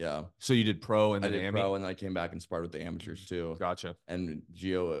 geez. Yeah. So you did pro and I then did AMI? pro, and then I came back and sparred with the amateurs too. Gotcha. And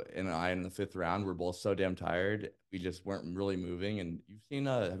Gio and I in the fifth round were both so damn tired. We just weren't really moving. And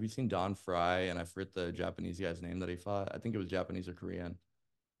have you seen Don Fry? And I forget the Japanese guy's name that he fought. I think it was Japanese or Korean.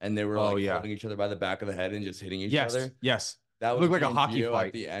 And they were Oh, like yeah. holding each other by the back of the head and just hitting each Yes. other. Yes. That It was looked like me a and hockey Gio at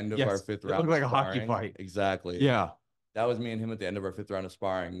fight. the end of our Yes. fifth It round looked like of a hockey sparring. fight. Exactly. Yeah. That was me and him at the end of our fifth round of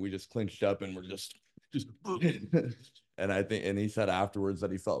sparring. We just clinched up and we're just and he said afterwards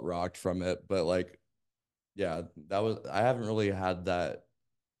that he felt rocked from it. But like, yeah, I haven't really had that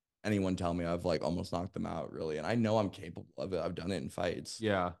anyone tell me I've like almost knocked them out really. And I know I'm capable of it. I've done it in fights,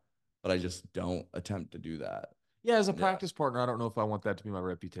 Yeah. but I just don't attempt to do that. Yeah. As a Yeah. practice partner, I don't know if I want that to be my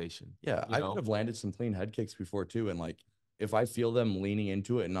reputation. Yeah, I could have landed some clean head kicks before too. And like if I feel them leaning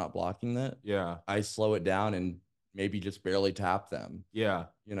into it and not blocking that, Yeah. I slow it down and maybe just barely tap them. Yeah.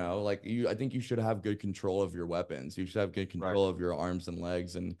 Like I think you should have good control of your weapons. You should have good Right. control of your arms and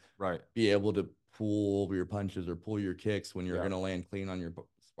legs and Right. be able to pull your punches or pull your kicks when you're Yeah. going to land clean on your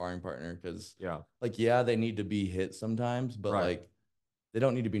sparring partner. Because, Yeah. like, yeah, they need to be hit sometimes, but Right. like they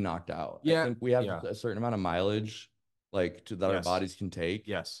don't need to be knocked out. I Yeah. think we have Yeah. a certain amount of mileage, like that our Yes. bodies can take,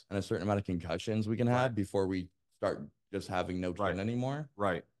 Yes. and a certain amount of concussions we can Right. have before we start just having no Right. chin anymore.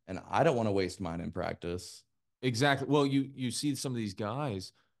 Right. And I don't want to waste mine in practice. Exactly. Well, you see some of these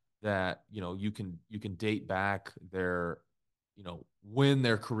guys that, you can date back their, when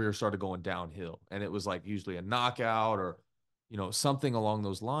their career started going downhill. And it was like usually a knockout or, something along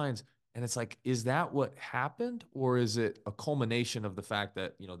those lines. And it's like, is that what happened? Or is it a culmination of the fact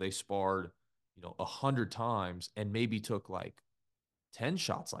that, they sparred, 100 times and maybe took like 10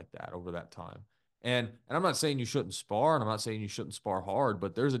 shots like that over that time? And I'm not saying you shouldn't spar, and I'm not saying you shouldn't spar hard,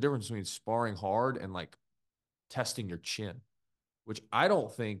 but there's a difference between sparring hard and like testing your chin, which I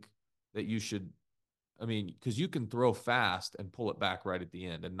don't think that you should. I mean, because you can throw fast and pull it back right at the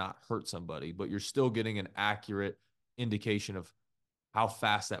end and not hurt somebody, but you're still getting an accurate indication of how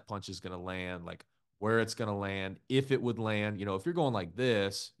fast that punch is going to land, like where it's going to land, if it would land. If you're going like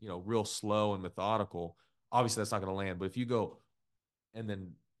this, real slow and methodical, obviously that's not going to land. But if you go and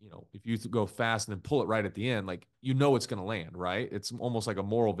then, if you go fast and then pull it right at the end, like, it's going to land, right? It's almost like a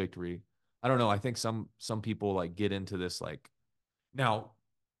moral victory. I don't know. I think some people like get into this like, now,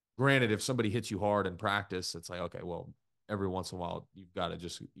 granted, if somebody hits you hard in practice, it's like, okay, well, every once in a while you've got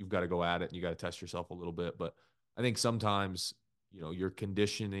to go at it and you got to test yourself a little bit. But I think sometimes, your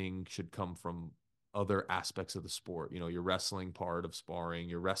conditioning should come from other aspects of the sport. Your wrestling part of sparring,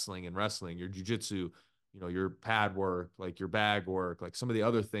 your wrestling and wrestling, your jujitsu, your pad work, like your bag work, like some of the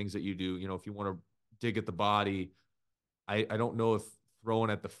other things that you do. If you want to dig at the body, I don't know if throwing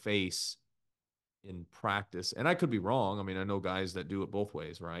at the face in practice, and I could be wrong. I mean, I know guys that do it both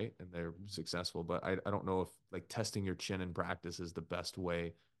ways, right? And they're successful, but I don't know if like testing your chin in practice is the best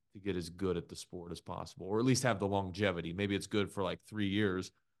way to get as good at the sport as possible, or at least have the longevity. Maybe it's good for like 3 years,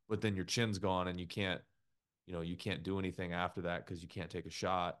 but then your chin's gone and you can't do anything after that because you can't take a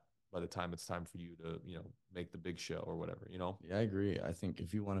shot by the time it's time for you to, make the big show or whatever. Yeah, I agree. I think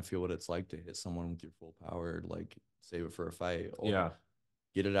if you want to feel what it's like to hit someone with your full power, like save it for a fight or Yeah.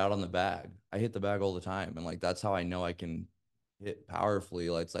 get it out on the bag. I hit the bag all the time, and like that's how I know I can hit powerfully.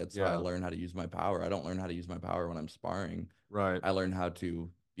 Like that's how I Yeah. learn how to use my power. I don't learn how to use my power when I'm sparring. Right. I learn how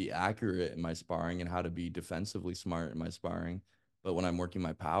to be accurate in my sparring and how to be defensively smart in my sparring. But when I'm working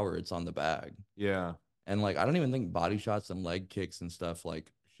my power, it's on the bag. Yeah. And like I don't even think body shots and leg kicks and stuff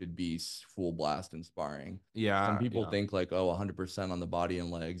like should be full blast in sparring. Some Yeah. people Yeah. think like, oh, 100% on the body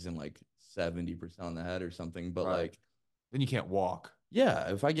and legs and like 70% on the head or something. But Right. like, Then you can't walk. yeah,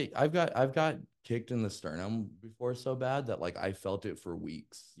 if I get, I've got kicked in the sternum before so bad that like I felt it for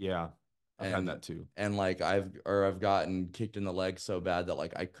weeks. Yeah. I've had And that too. like I've gotten kicked in the leg so bad that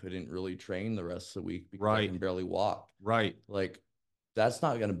like I couldn't really train the rest of the week because I Right. can barely walk. Right. Like that's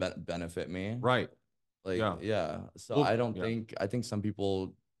not gonna benefit me. Right. Like, Yeah. yeah. So Well, yeah. I think some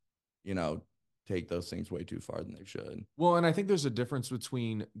people, you know, take those things way too far than they should. Well, and I think there's a difference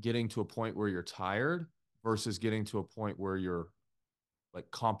between getting to a point where you're tired versus getting to a point where you're like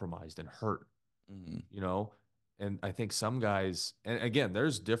compromised and hurt, Mhm. you know? And I think some guys, and again,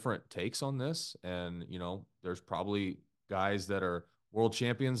 there's different takes on this. And, there's probably guys that are world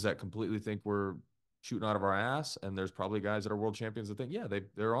champions that completely think we're shooting out of our ass. And there's probably guys that are world champions that think, yeah,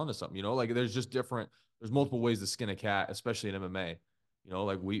 they're onto something, like there's just there's multiple ways to skin a cat, especially in MMA.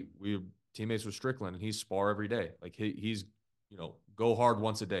 Like we teammates with Strickland and he's spar every day. Like he's, go hard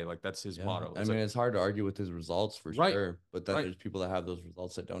once a day. Like that's his Yeah. motto. I It's mean, like, it's hard to argue with his results for right, sure, but then right. there's people that have those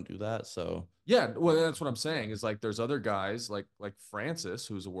results that don't do that. So, Yeah, well, that's what I'm saying is like there's other guys like Francis,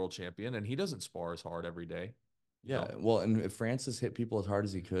 who's a world champion, and he doesn't spar as hard every day. You yeah. know? Well, and if Francis hit people as hard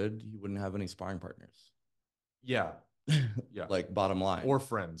as he could, he wouldn't have any sparring partners. Yeah, yeah. Like bottom line. Or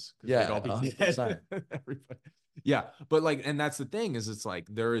friends, because they'd Yeah, all be 100%. dead. Everybody. Yeah, but like, and that's the thing is it's like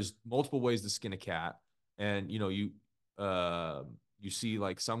there is multiple ways to skin a cat, and you see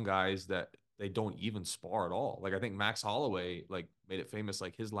like some guys that they don't even spar at all. Like I think Max Holloway like made it famous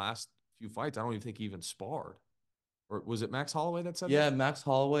like his last few fights. I don't even think he even sparred. Or was it Max Holloway that said Yeah, that? Max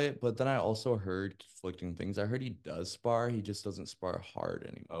Holloway, but then I also heard conflicting things. I heard he does spar, he just doesn't spar hard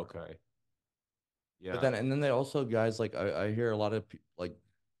anymore. Okay. But Yeah. then, and then they also guys like I hear a lot of like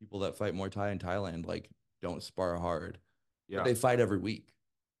people that fight Muay Thai in Thailand like don't spar hard, but Yeah. they fight every week.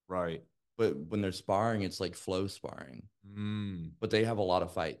 Right. But when they're sparring, it's like flow sparring. Mm. But they have a lot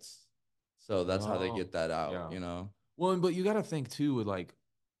of fights, so that's how they Oh, get that out. yeah. You know? Well, but you got to think too with like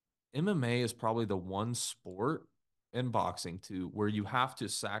MMA is probably the one sport and boxing too, where you have to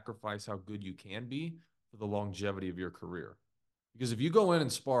sacrifice how good you can be for the longevity of your career. Because if you go in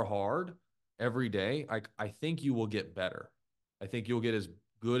and spar hard every day, I think you will get better. I think you'll get as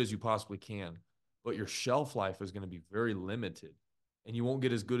good as you possibly can, but your shelf life is going to be very limited, and you won't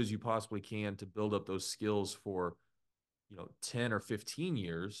get as good as you possibly can to build up those skills for, 10 or 15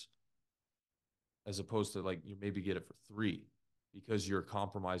 years, as opposed to like you maybe get it for 3 because you're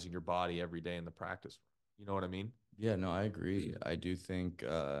compromising your body every day in the practice. You know what I mean? Yeah, no, I agree. I do think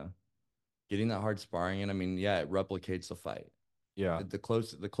getting that hard sparring in, I mean, yeah, it replicates the fight. Yeah. The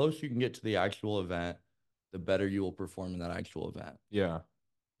closer you can get to the actual event, the better you will perform in that actual event. Yeah.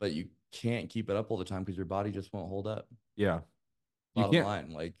 But you can't keep it up all the time because your body just won't hold up. Yeah. You Bottom can't.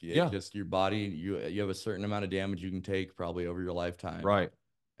 line, like it Yeah. just your body, you have a certain amount of damage you can take probably over your lifetime. Right.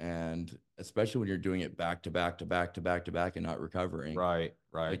 And especially when you're doing it back to back to back to back to back and not recovering, Right.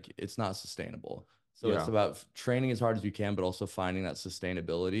 Right. like it's not sustainable. So it's Yeah. about training as hard as you can, but also finding that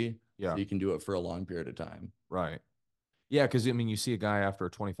sustainability so Yeah. you can do it for a long period of time. Right. Yeah, because I mean, you see a guy after a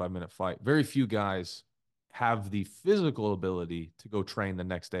 25-minute fight. Very few guys have the physical ability to go train the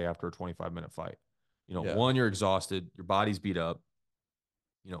next day after a 25-minute fight. Yeah. One, you're exhausted, your body's beat up.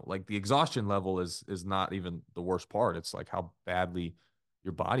 Like the exhaustion level is not even the worst part. It's like how badly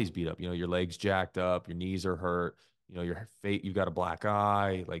your body's beat up. Your legs jacked up, your knees are hurt. Your face, you got a black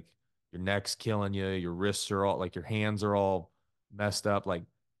eye, like your neck's killing you, your wrists are all like your hands are all messed up. Like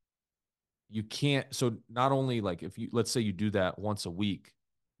you can't. So not only like if you let's say you do that once a week,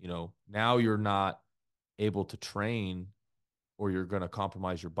 now you're not able to train, or you're going to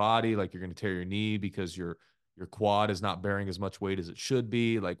compromise your body, like you're going to tear your knee because your quad is not bearing as much weight as it should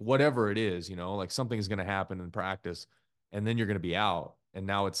be, like whatever it is, like something is going to happen in practice, and then you're going to be out, and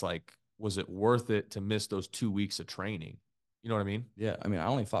now it's like, was it worth it to miss those 2 weeks of training? You know what I mean? Yeah. I mean, I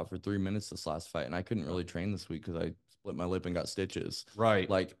only fought for 3 minutes this last fight and I couldn't Oh. really train this week because I split my lip and got stitches. Right.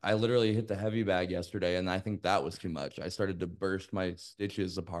 Like I literally hit the heavy bag yesterday and I think that was too much. I started to burst my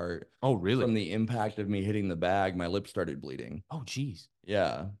stitches apart Oh, really? from the impact of me hitting the bag. My lip started bleeding. Oh, geez.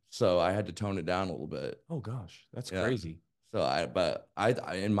 Yeah. So I had to tone it down a little bit. Oh, gosh, that's Yeah. crazy. So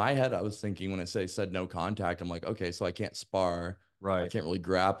I in my head, I was thinking when it said no contact, I'm like, okay, so I can't spar. I Right. can't really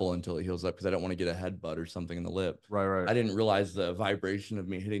grapple until it heals up because I don't want to get a headbutt or something in the lip. Right. I Right. didn't realize the vibration of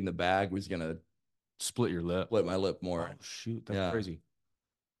me hitting the bag was gonna Split your lip. split my lip more. Oh, shoot, that's Yeah, crazy.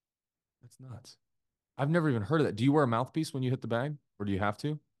 That's nuts. I've never even heard of that. Do you wear a mouthpiece when you hit the bag, or do you have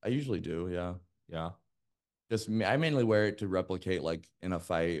to? I usually do. Yeah, Yeah. I mainly wear it to replicate like in a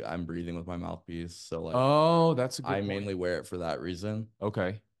fight, I'm breathing with my mouthpiece. So like Oh, that's a I good point. mainly wear it for that reason.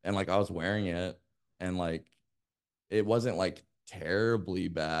 Okay. And like I was wearing it, and like it wasn't like terribly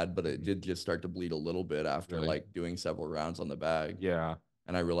bad, but it did just start to bleed a little bit after Really? like doing several rounds on the bag. Yeah.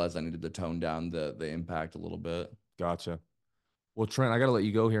 And I realized I needed to tone down the impact a little bit. Gotcha. Well, Trent, I got to let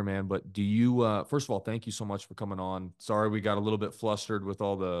you go here, man. But do you, first of all, thank you so much for coming on. Sorry we got a little bit flustered with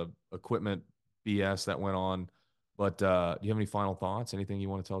all the equipment BS that went on. But do you have any final thoughts? Anything you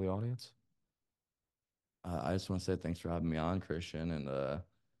want to tell the audience? I just want to say thanks for having me on, Christian, and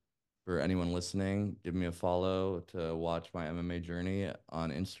for anyone listening, give me a follow to watch my MMA journey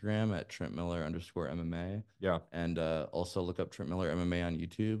on Instagram at @TrentMiller_MMA. Yeah. And also look up Trent Miller MMA on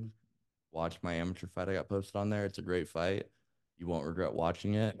YouTube. Watch my amateur fight I got posted on there. It's a great fight. You won't regret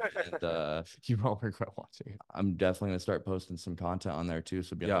watching it. And You won't regret watching it. I'm definitely gonna start posting some content on there too.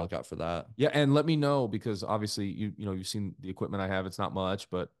 So be on the Yeah. lookout for that. Yeah, and let me know, because obviously you've seen the equipment I have. It's not much,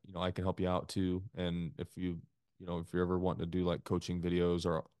 but I can help you out too. And if you're ever wanting to do like coaching videos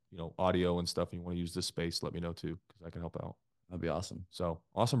or audio and stuff, and you want to use this space, let me know too, because I can help out. That'd be awesome. So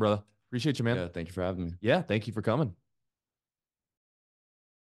awesome, brother. Appreciate you, man. Yeah, thank you for having me. Yeah, thank you for coming.